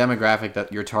with the demographic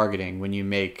that you're targeting when you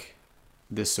make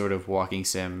this sort of walking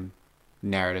sim,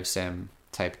 narrative sim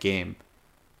type game,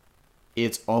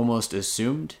 it's almost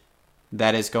assumed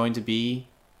that it's going to be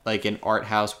like an art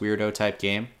house weirdo type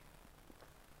game.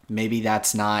 Maybe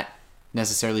that's not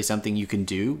necessarily something you can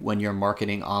do when you're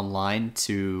marketing online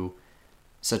to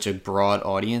such a broad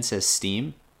audience as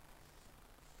Steam.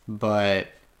 But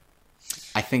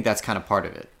I think that's kind of part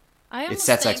of it. It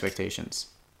sets expectations.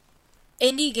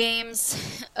 Indie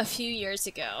games a few years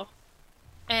ago,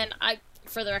 and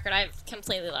for the record, I've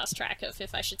completely lost track of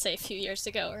if I should say a few years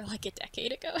ago or like a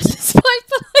decade ago at this point,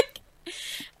 but like,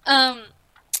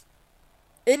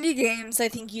 indie games, I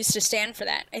think, used to stand for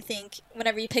that. I think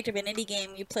whenever you picked up an indie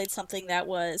game, you played something that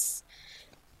was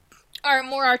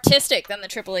more artistic than the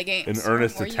AAA An games, or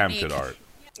earnest more attempt at unique. art.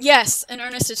 Yes, an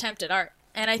earnest attempt at art.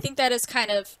 And I think that has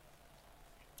kind of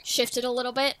shifted a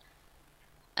little bit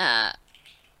uh,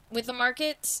 with the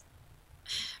markets,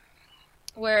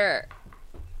 where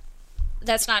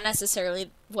that's not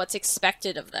necessarily what's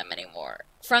expected of them anymore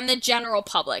from the general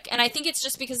public. And I think it's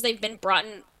just because they've been brought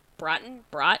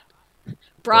more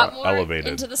Elevated.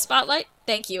 into the spotlight.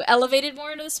 Thank you. Elevated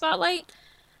more into the spotlight.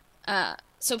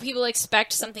 So people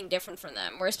expect something different from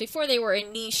them. Whereas before they were a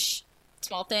niche,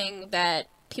 small thing that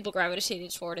people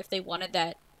gravitated toward if they wanted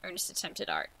that earnest attempt at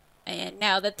art. And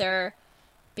now that they're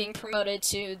being promoted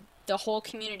to the whole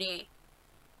community,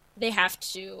 they have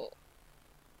to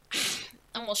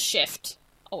almost shift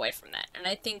away from that. And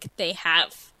I think they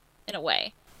have, in a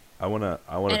way. I wanna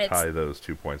And it's, tie those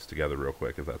 2 points together real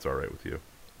quick, if that's all right with you.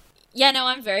 yeah, no,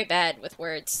 I'm very bad with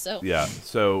words, so Yeah.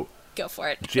 So go for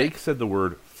it. Jake said the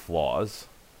word flaws,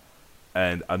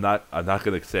 and I'm not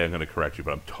gonna say I'm gonna correct you,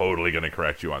 but I'm totally gonna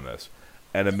correct you on this.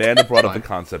 And Amanda brought up the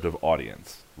concept of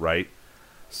audience, right?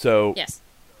 So Yes.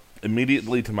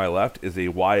 immediately to my left is a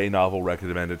YA novel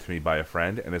recommended to me by a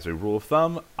friend, and as a rule of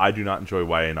thumb, I do not enjoy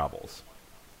YA novels.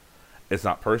 It's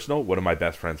not personal. One of my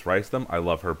best friends writes them. I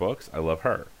love her books. I love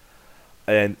her.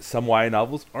 And some YA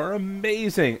novels are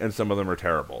amazing, and some of them are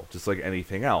terrible, just like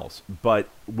anything else. But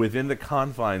within the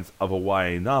confines of a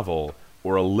YA novel,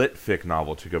 or a lit fic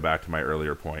novel, to go back to my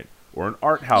earlier point, or an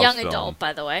art house Young film. adult,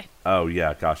 by the way. Oh,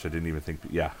 yeah, gosh, I didn't even think.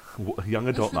 Yeah, young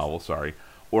adult novel, sorry.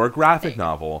 Or a graphic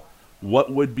novel.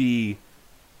 What would be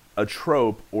a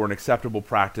trope or an acceptable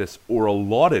practice or a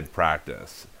lauded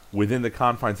practice within the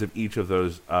confines of each of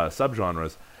those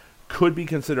subgenres could be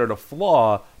considered a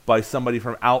flaw by somebody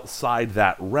from outside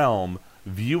that realm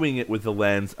viewing it with the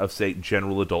lens of, say,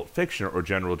 general adult fiction or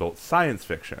general adult science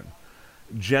fiction.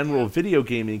 General video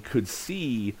gaming could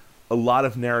see a lot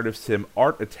of narrative sim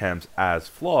art attempts as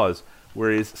flaws,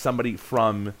 whereas somebody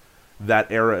from that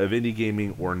era of indie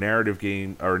gaming or narrative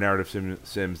game or narrative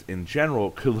sims in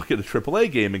general could look at a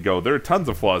AAA game and go, there are tons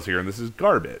of flaws here and this is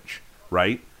garbage,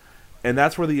 right? And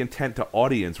that's where the intent to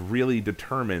audience really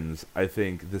determines, I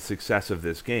think, the success of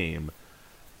this game.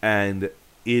 And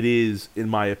it is, in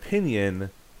my opinion,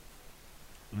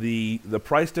 the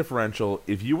price differential.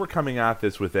 If you were coming at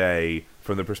this with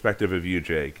from the perspective of you,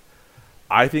 Jake,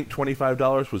 I think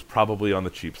 $25 was probably on the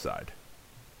cheap side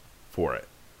for it,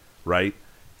 right?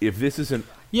 If this is an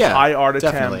high art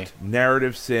attempt,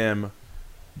 narrative sim,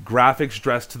 graphics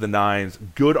dressed to the nines,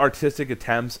 good artistic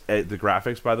attempts at the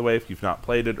graphics, by the way, if you've not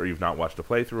played it or you've not watched a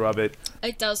playthrough of it.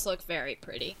 It does look very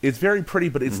pretty. It's very pretty,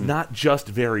 but it's not just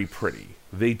very pretty.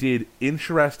 They did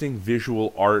interesting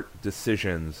visual art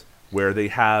decisions where they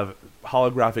have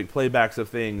holographic playbacks of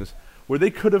things where they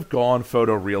could have gone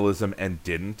photorealism and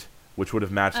didn't, which would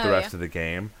have matched the rest of the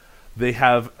game. They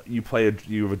have you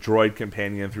have a droid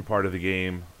companion through part of the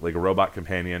game, like a robot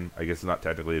companion. I guess it's not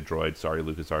technically a droid. Sorry,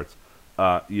 LucasArts.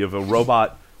 You have a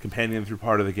robot companion through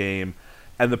part of the game,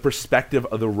 and the perspective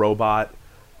of the robot,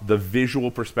 the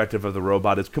visual perspective of the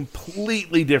robot, is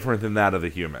completely different than that of the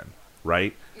human,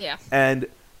 right? Yeah. And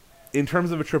in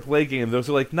terms of a AAA game, those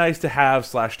are like nice to have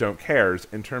 / don't cares.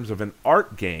 In terms of an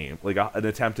art game, like an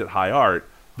attempt at high art,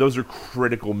 those are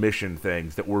critical mission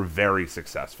things that were very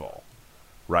successful.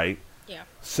 Right? Yeah.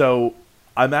 So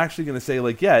I'm actually going to say,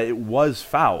 like, yeah, it was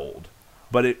fouled,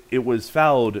 but it was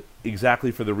fouled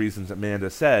exactly for the reasons Amanda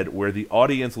said, where the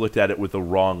audience looked at it with the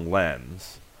wrong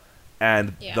lens,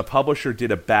 and the publisher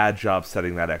did a bad job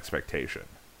setting that expectation.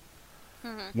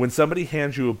 Mm-hmm. When somebody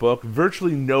hands you a book,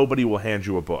 virtually nobody will hand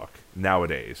you a book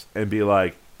nowadays and be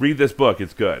like, read this book,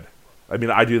 it's good. I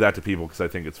mean, I do that to people because I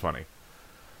think it's funny.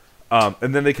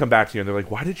 And then they come back to you and they're like,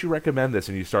 why did you recommend this?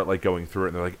 And you start like going through it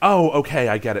and they're like, oh, okay,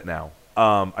 I get it now.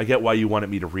 I get why you wanted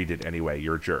me to read it anyway.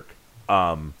 You're a jerk.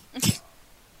 But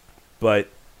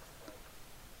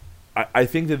I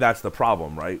think that's the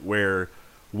problem, right? Where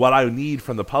what I need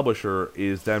from the publisher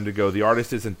is them to go, the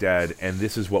artist isn't dead and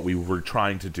this is what we were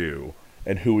trying to do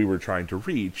and who we were trying to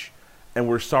reach. And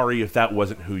we're sorry if that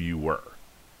wasn't who you were.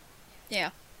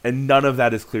 Yeah. And none of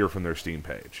that is clear from their Steam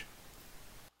page.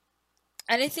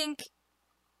 And I think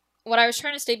what I was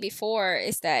trying to say before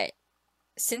is that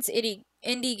since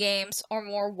indie games are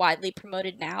more widely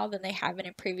promoted now than they have been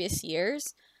in previous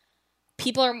years,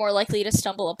 people are more likely to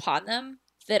stumble upon them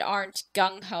that aren't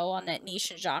gung-ho on that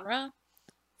niche genre,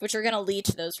 which are going to lead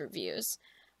to those reviews.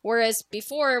 Whereas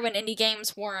before, when indie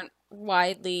games weren't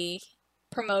widely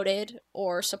promoted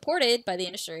or supported by the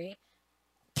industry,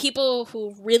 people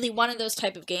who really wanted those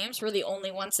type of games were the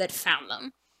only ones that found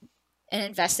them. and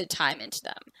invested time into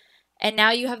them. And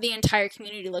now you have the entire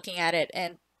community looking at it,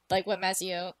 and like what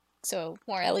Mazio so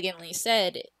more elegantly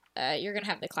said, you're going to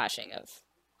have the clashing of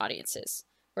audiences,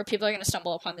 where people are going to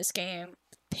stumble upon this game,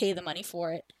 pay the money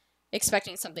for it,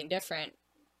 expecting something different,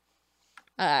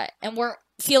 and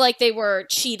feel like they were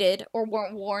cheated or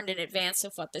weren't warned in advance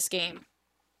of what this game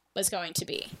was going to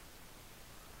be.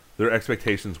 Their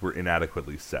expectations were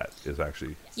inadequately set, is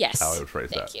actually how I would phrase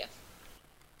that. Thank you.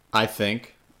 I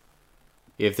think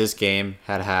if this game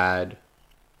had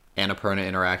Annapurna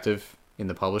Interactive in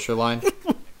the publisher line,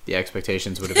 the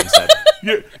expectations would have been set.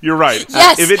 You're right.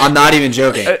 Yes! I'm not even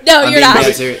joking. No, you're not.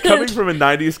 Coming from a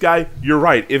 90s guy, you're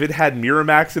right. If it had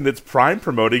Miramax in its prime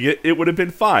promoting it, it would have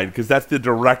been fine, because that's the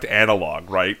direct analog,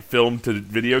 right? Film to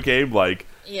video game, like,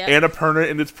 Annapurna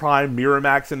in its prime,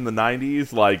 Miramax in the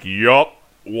 90s, like, yup,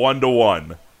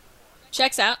 1-to-1.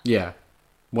 Checks out. Yeah.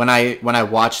 When I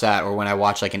watch that, or when I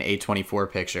watch like an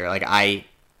A24 picture, like I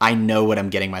know what I'm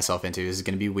getting myself into. This is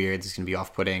going to be weird. This is going to be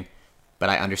off-putting, but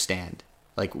I understand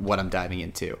like what I'm diving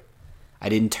into. I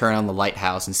didn't turn on the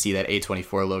Lighthouse and see that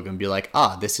A24 logo and be like,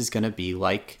 this is going to be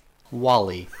like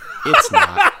WALL-E. It's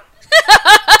not.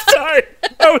 Sorry.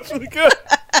 That was really good.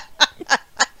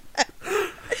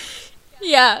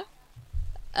 Yeah.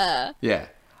 Yeah.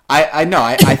 I know.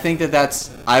 I think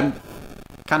that's... I'm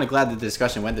kind of glad that the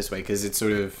discussion went this way, because it's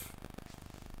sort of...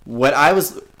 What I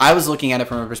was looking at it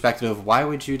from a perspective of, why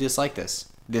would you dislike this?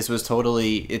 This was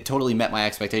it totally met my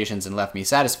expectations and left me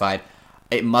satisfied.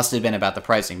 It must have been about the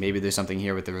pricing. Maybe there's something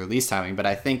here with the release timing, but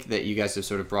I think that you guys have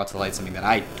sort of brought to light something that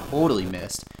I totally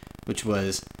missed, which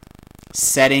was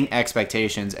setting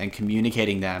expectations and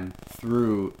communicating them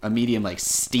through a medium like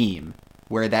Steam,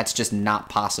 where that's just not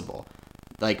possible.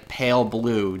 Like, Pale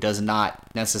Blue does not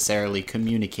necessarily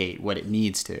communicate what it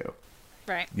needs to.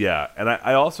 Right. Yeah, and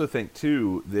I also think,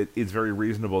 too, that it's very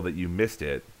reasonable that you missed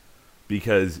it,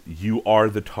 because you are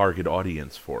the target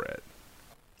audience for it.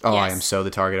 Oh, Yes. I am so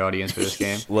the target audience for this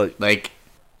game. Look, Like,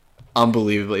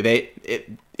 unbelievably.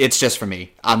 It's just for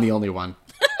me. I'm the only one.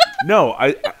 no,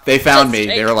 They found me.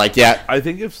 They were like, yeah. I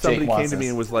think if somebody Jake came to me wants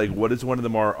and was like, what is one of the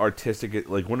more artistic,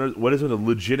 like, what is a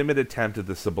legitimate attempt at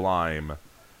the sublime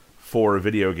for a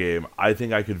video game, I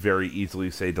think I could very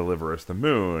easily say Deliver Us the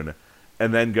Moon,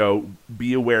 and then go,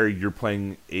 be aware you're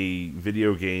playing a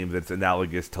video game that's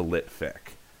analogous to lit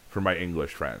fic, for my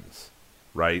English friends,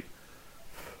 right?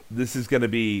 You're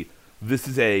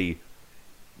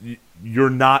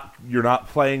not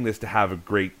playing this to have a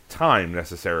great time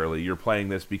necessarily. You're playing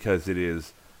this because it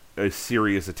is a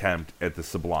serious attempt at the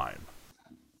sublime.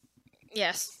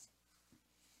 Yes.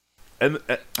 And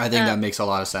I think that makes a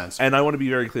lot of sense. And I want to be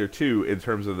very clear too, in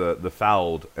terms of the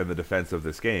fouled and the defense of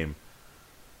this game.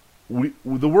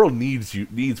 The world needs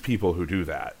people who do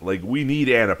that. Like, we need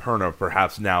Annapurna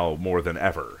perhaps now more than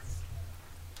ever.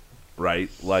 Right?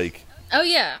 Like, Oh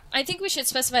yeah, I think we should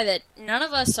specify that none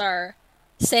of us are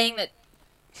saying that.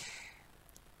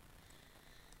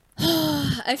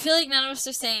 I feel like none of us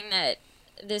are saying that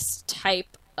this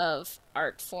type of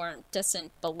art form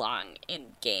doesn't belong in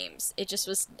games. It just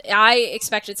was. I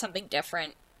expected something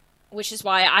different, which is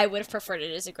why I would have preferred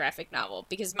it as a graphic novel,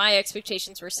 because my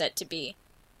expectations were set to be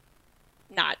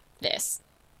not this.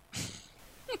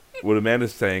 what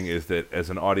Amanda's saying is that as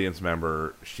an audience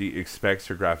member, she expects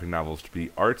her graphic novels to be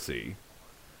artsy,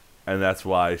 and that's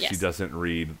why she doesn't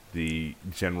read the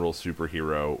general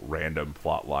superhero random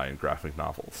plotline graphic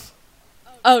novels.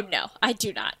 Oh no, I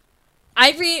do not.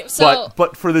 I read so.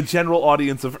 But for the general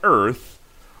audience of Earth,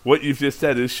 what you've just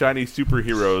said is shiny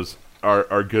superheroes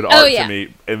are good art to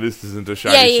me, and this isn't a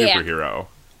shiny superhero.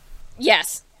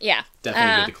 Yes, yeah.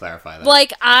 Definitely good to clarify that.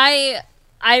 Like,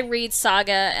 I read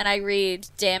Saga, and I read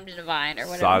Damned and Divine, or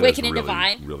whatever. Saga's Wicked and really,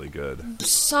 Divine. really good.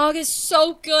 Saga's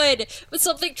so good, but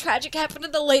something tragic happened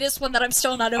in the latest one that I'm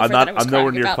still not over. I'm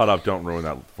nowhere near caught up. Don't ruin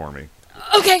that for me.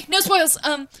 Okay, no spoils.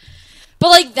 But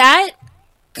like that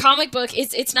comic book,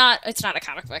 it's not a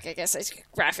comic book. I guess it's a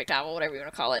graphic novel, whatever you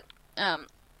want to call it.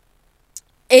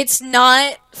 It's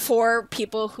not for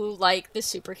people who like the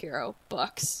superhero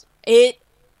books. It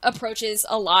approaches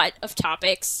a lot of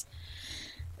topics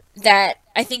that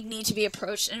I think need to be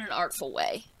approached in an artful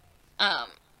way. And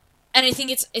I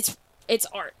think it's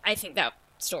art. I think that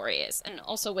story is. And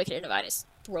also Wicked and Divine is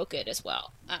broken as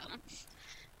well.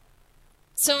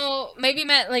 So maybe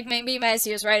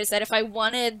Mazzy is right, is that if I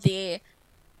wanted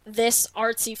this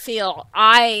artsy feel,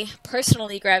 I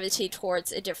personally gravitate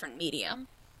towards a different medium.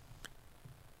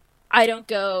 I don't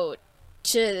go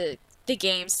to the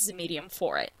games as a medium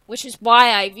for it, which is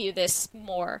why I view this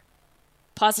more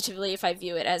positively if I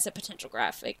view it as a potential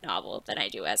graphic novel than I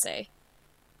do as a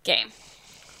game.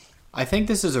 I think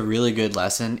this is a really good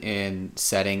lesson in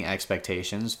setting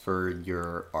expectations for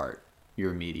your art,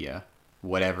 your media,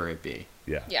 whatever it be.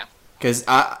 Yeah. Yeah. Because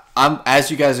I'm as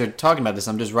you guys are talking about this,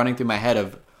 I'm just running through my head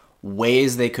of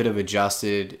ways they could have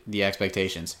adjusted the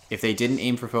expectations. If they didn't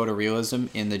aim for photorealism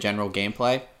in the general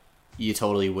gameplay, you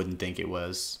totally wouldn't think it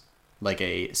was like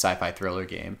a sci-fi thriller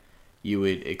game. You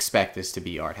would expect this to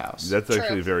be art house. That's True.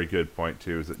 actually a very good point,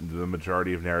 too, is that the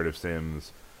majority of narrative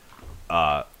sims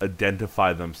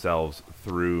identify themselves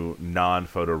through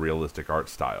non-photorealistic art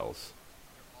styles.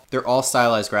 They're all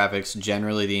stylized graphics,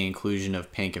 generally the inclusion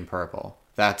of pink and purple.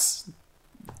 That's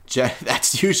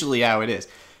usually how it is.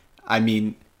 I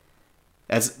mean,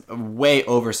 that's a way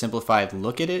oversimplified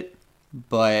look at it,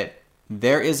 but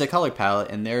there is a color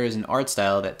palette and there is an art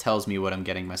style that tells me what I'm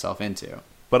getting myself into.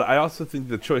 But I also think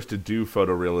the choice to do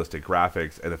photorealistic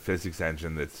graphics and a physics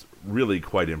engine that's really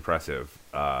quite impressive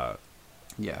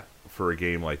Yeah. for a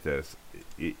game like this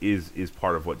is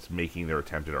part of what's making their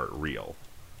attempt at art real.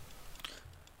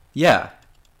 Yeah.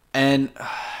 And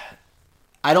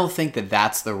I don't think that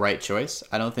that's the right choice.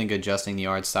 I don't think adjusting the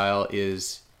art style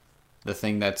is the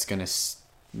thing that's going to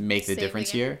make the Save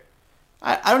difference the game. here.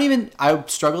 I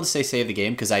struggle to say save the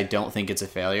game because I don't think it's a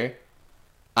failure.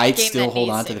 I Game still that hold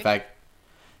needs on to the saving. fact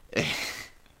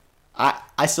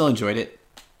I still enjoyed it.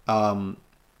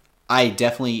 I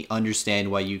definitely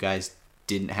understand why you guys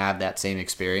didn't have that same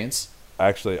experience.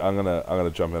 Actually, I'm gonna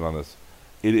jump in on this.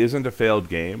 It isn't a failed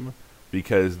game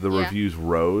because the Yeah. reviews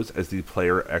rose as the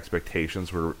player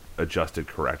expectations were adjusted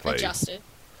correctly. Adjusted.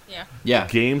 Yeah. Yeah.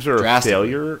 Games are a Drastically.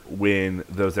 failure when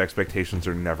those expectations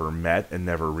are never met and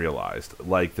never realized.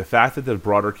 Like the fact that the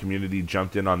broader community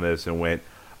jumped in on this and went,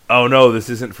 "Oh no, this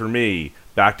isn't for me."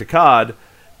 Back to COD,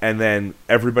 and then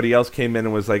everybody else came in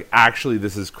and was like, "Actually,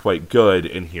 this is quite good,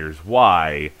 and here's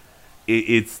why."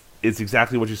 It's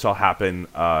exactly what you saw happen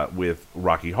with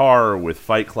Rocky Horror, with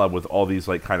Fight Club, with all these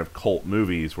like kind of cult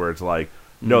movies where it's like,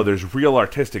 no, there's real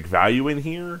artistic value in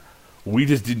here. We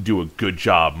just didn't do a good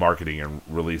job marketing and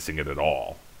releasing it at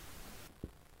all.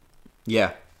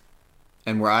 Yeah.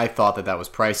 And where I thought that was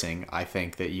pricing, I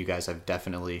think that you guys have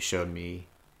definitely showed me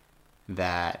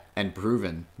that and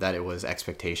proven that it was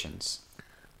expectations.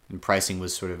 And pricing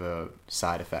was sort of a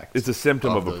side effect. It's a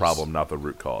symptom of a those- problem, not the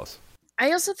root cause.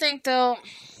 I also think, though,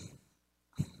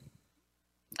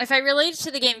 if I relate it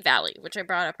to the game Valley, which I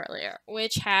brought up earlier,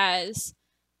 which has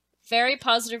very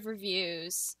positive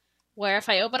reviews, where if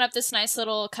I open up this nice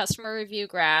little customer review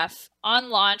graph, on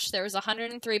launch there was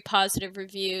 103 positive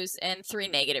reviews and 3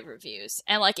 negative reviews.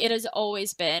 And, like, it has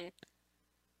always been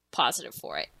positive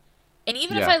for it. And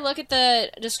even if Yeah. I look at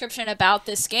the description about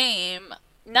this game,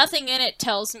 nothing in it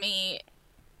tells me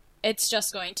it's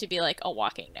just going to be, like, a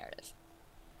walking narrative.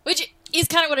 Which is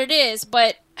kind of what it is,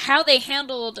 but how they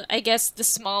handled, I guess, the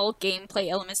small gameplay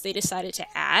elements they decided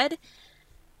to add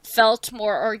felt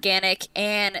more organic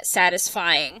and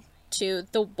satisfying to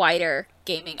the wider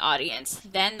gaming audience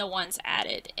than the ones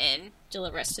added in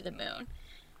Deliver Us to the Moon.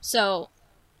 So,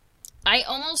 I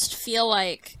almost feel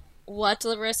like what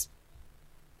Deliver Us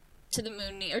to the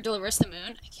Moon, or Deliver Us the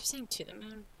Moon, I keep saying to the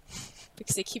moon,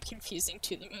 because they keep confusing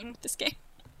to the moon with this game.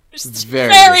 It's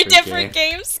Very different different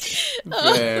games.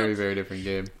 Very, very different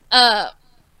game. No,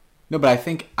 but I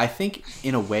think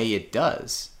in a way it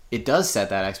does. It does set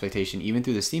that expectation even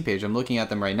through the Steam page. I'm looking at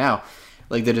them right now.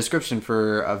 Like the description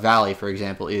for a Valley, for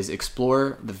example, is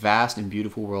explore the vast and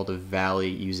beautiful world of Valley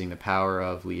using the power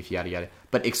of Leaf, yada yada.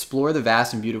 But explore the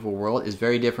vast and beautiful world is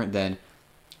very different than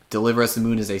Deliver Us the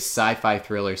Moon is a sci-fi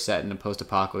thriller set in a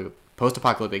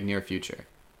post-apocalyptic near future.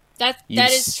 That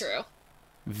is true.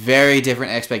 Very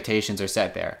different expectations are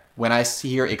set there. When I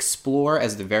hear explore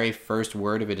as the very first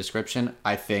word of a description,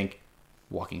 I think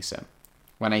walking sim.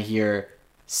 When I hear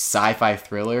sci-fi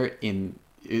thriller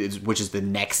which is the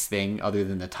next thing other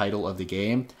than the title of the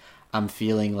game, I'm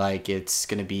feeling like it's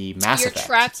going to be Mass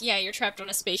Effect. You're trapped on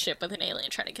a spaceship with an alien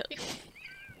trying to kill you.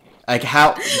 Like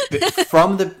how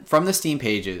from the Steam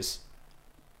pages,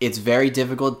 it's very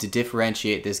difficult to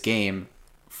differentiate this game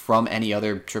from any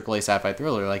other AAA sci-fi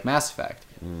thriller like Mass Effect.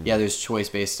 Yeah, there's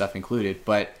choice-based stuff included,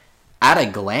 but at a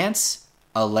glance,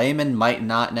 a layman might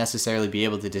not necessarily be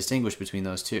able to distinguish between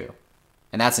those two.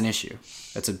 And that's an issue.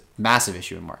 That's a massive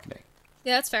issue in marketing.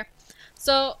 Yeah, that's fair.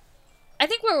 So, I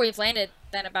think where we've landed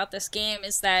then about this game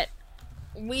is that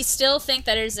we still think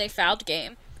that it is a fouled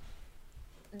game.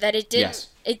 That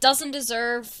it doesn't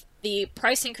deserve the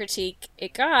pricing critique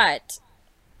it got,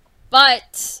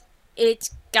 but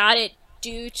it got it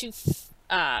due to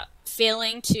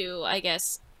failing to, I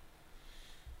guess...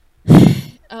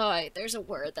 there's a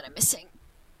word that I'm missing.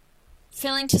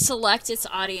 failing to select its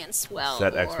audience well.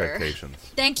 Set or- expectations.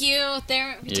 Thank you.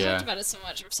 We Yeah. talked about it so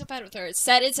much. I'm so bad with words.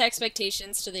 Set its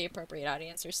expectations to the appropriate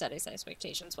audience, or set its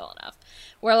expectations well enough.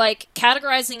 Where, like,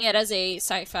 categorizing it as a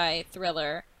sci-fi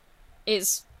thriller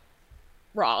is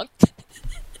wrong.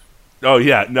 Oh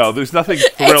yeah, no, there's nothing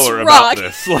thriller wrong. about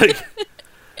this. Like,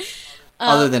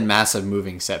 Other than massive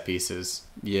moving set pieces.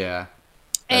 Yeah.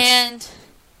 And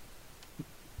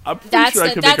I'm pretty That's sure I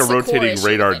the- could make a that's the core rotating issue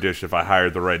radar with it. dish if I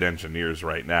hired the right engineers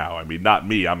right now. I mean, not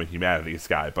me. I'm a humanities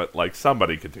guy, but like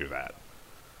somebody could do that.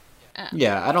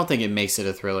 Yeah, I don't think it makes it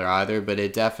a thriller either, but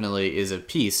it definitely is a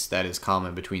piece that is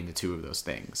common between the two of those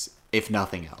things, if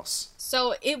nothing else.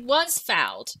 so it was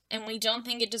fouled, and we don't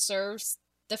think it deserves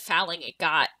the fouling it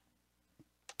got.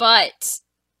 But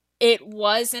it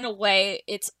was, in a way,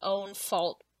 its own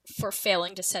fault for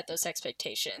failing to set those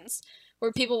expectations.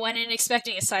 Where people went in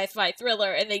expecting a sci-fi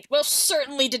thriller, and they most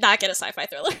certainly did not get a sci-fi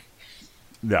thriller.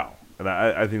 No, and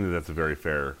I think that that's a very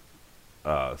fair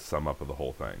sum up of the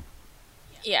whole thing.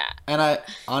 Yeah. And I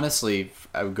honestly,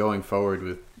 going forward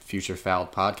with future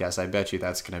fouled podcasts, I bet you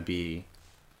that's going to be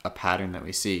a pattern that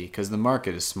we see, because the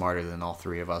market is smarter than all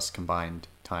three of us combined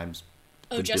times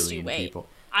Oh, the just you billion wait. people.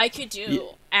 I could do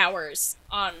hours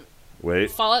on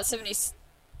Wait, Fallout 70,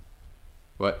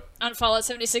 What? on Fallout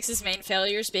 76's main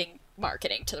failures being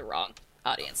marketing to the wrong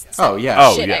audience. and Oh, yeah.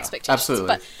 Oh, shit yeah. expectations. Absolutely.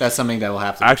 But That's something that we'll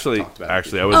have to actually, talk about.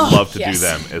 I would Oh, love to yes. do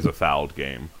them as a fouled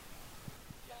game.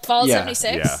 Fallout Yeah,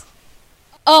 76? yeah.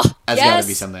 Oh, That's yes! got to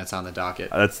be something that's on the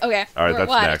docket. That's Okay, all right. That's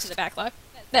we'll add it next. to the backlog.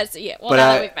 That's yeah. Well, But now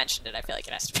I- that we've mentioned it, I feel like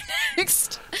it has to be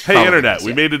next. Hey, Oh, internet, we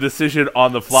yeah. made a decision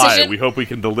on the fly. Decision? We hope we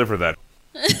can deliver that.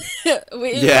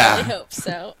 We Yeah. really hope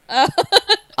so.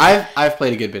 I've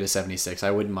played a good bit of 76.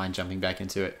 I wouldn't mind jumping back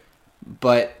into it.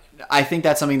 But I think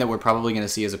that's something that we're probably going to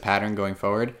see as a pattern going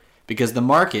forward, because the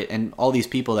market and all these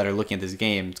people that are looking at this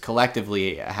game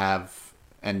collectively have,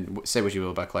 and say what you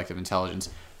will about collective intelligence,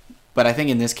 but I think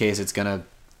in this case it's going to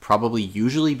probably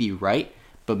usually be right,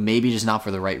 but maybe just not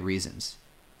for the right reasons.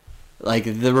 Like,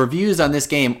 the reviews on this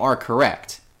game are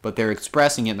correct, but they're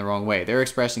expressing it in the wrong way. They're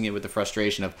expressing it with the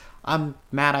frustration of, I'm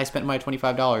mad I spent my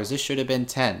 $25. This should have been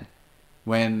 10.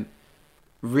 When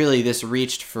really this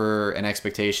reached for an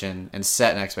expectation and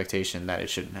set an expectation that it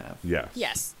shouldn't have. Yeah.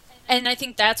 Yes. And I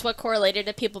think that's what correlated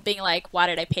to people being like, why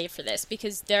did I pay for this?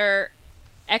 Because their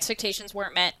expectations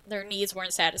weren't met, their needs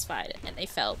weren't satisfied, and they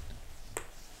felt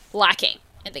lacking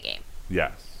in the game.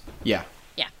 Yes. Yeah.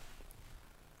 Yeah.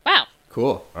 Wow.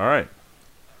 Cool. All right.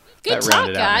 Good That talk,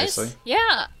 rounded out guys. nicely.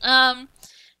 Yeah.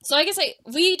 So I guess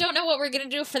we don't know what we're gonna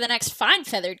do for the next Fine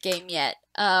Feathered game yet.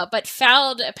 But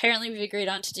Fouled, apparently we've agreed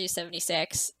on to do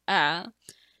 76. Not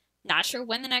sure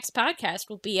when the next podcast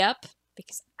will be up,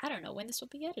 because I don't know when this will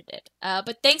be edited.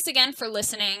 But thanks again for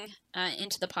listening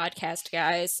into the podcast,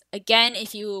 guys. Again,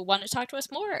 if you want to talk to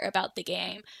us more about the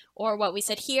game, or what we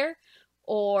said here,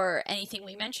 or anything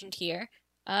we mentioned here,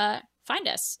 find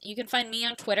us. You can find me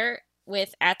on Twitter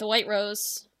with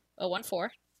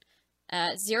 @thewhiterose014,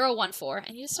 014,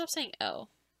 and you just stop saying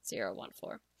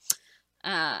 014.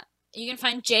 You can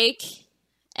find Jake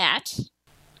at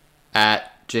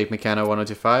Jake McKenna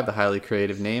 1025, the highly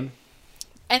creative name.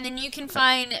 and then you can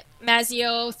find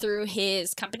Mazio through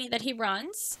his company that he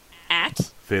runs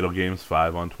at. Fatal Games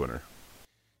 5 on Twitter.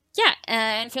 Yeah,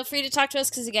 and feel free to talk to us,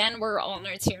 because again, we're all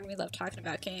nerds here and we love talking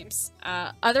about games.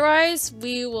 Otherwise,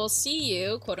 we will see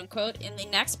you, quote unquote, in the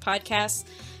next podcast.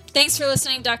 Thanks for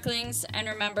listening, Ducklings, and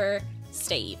remember,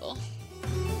 stay evil.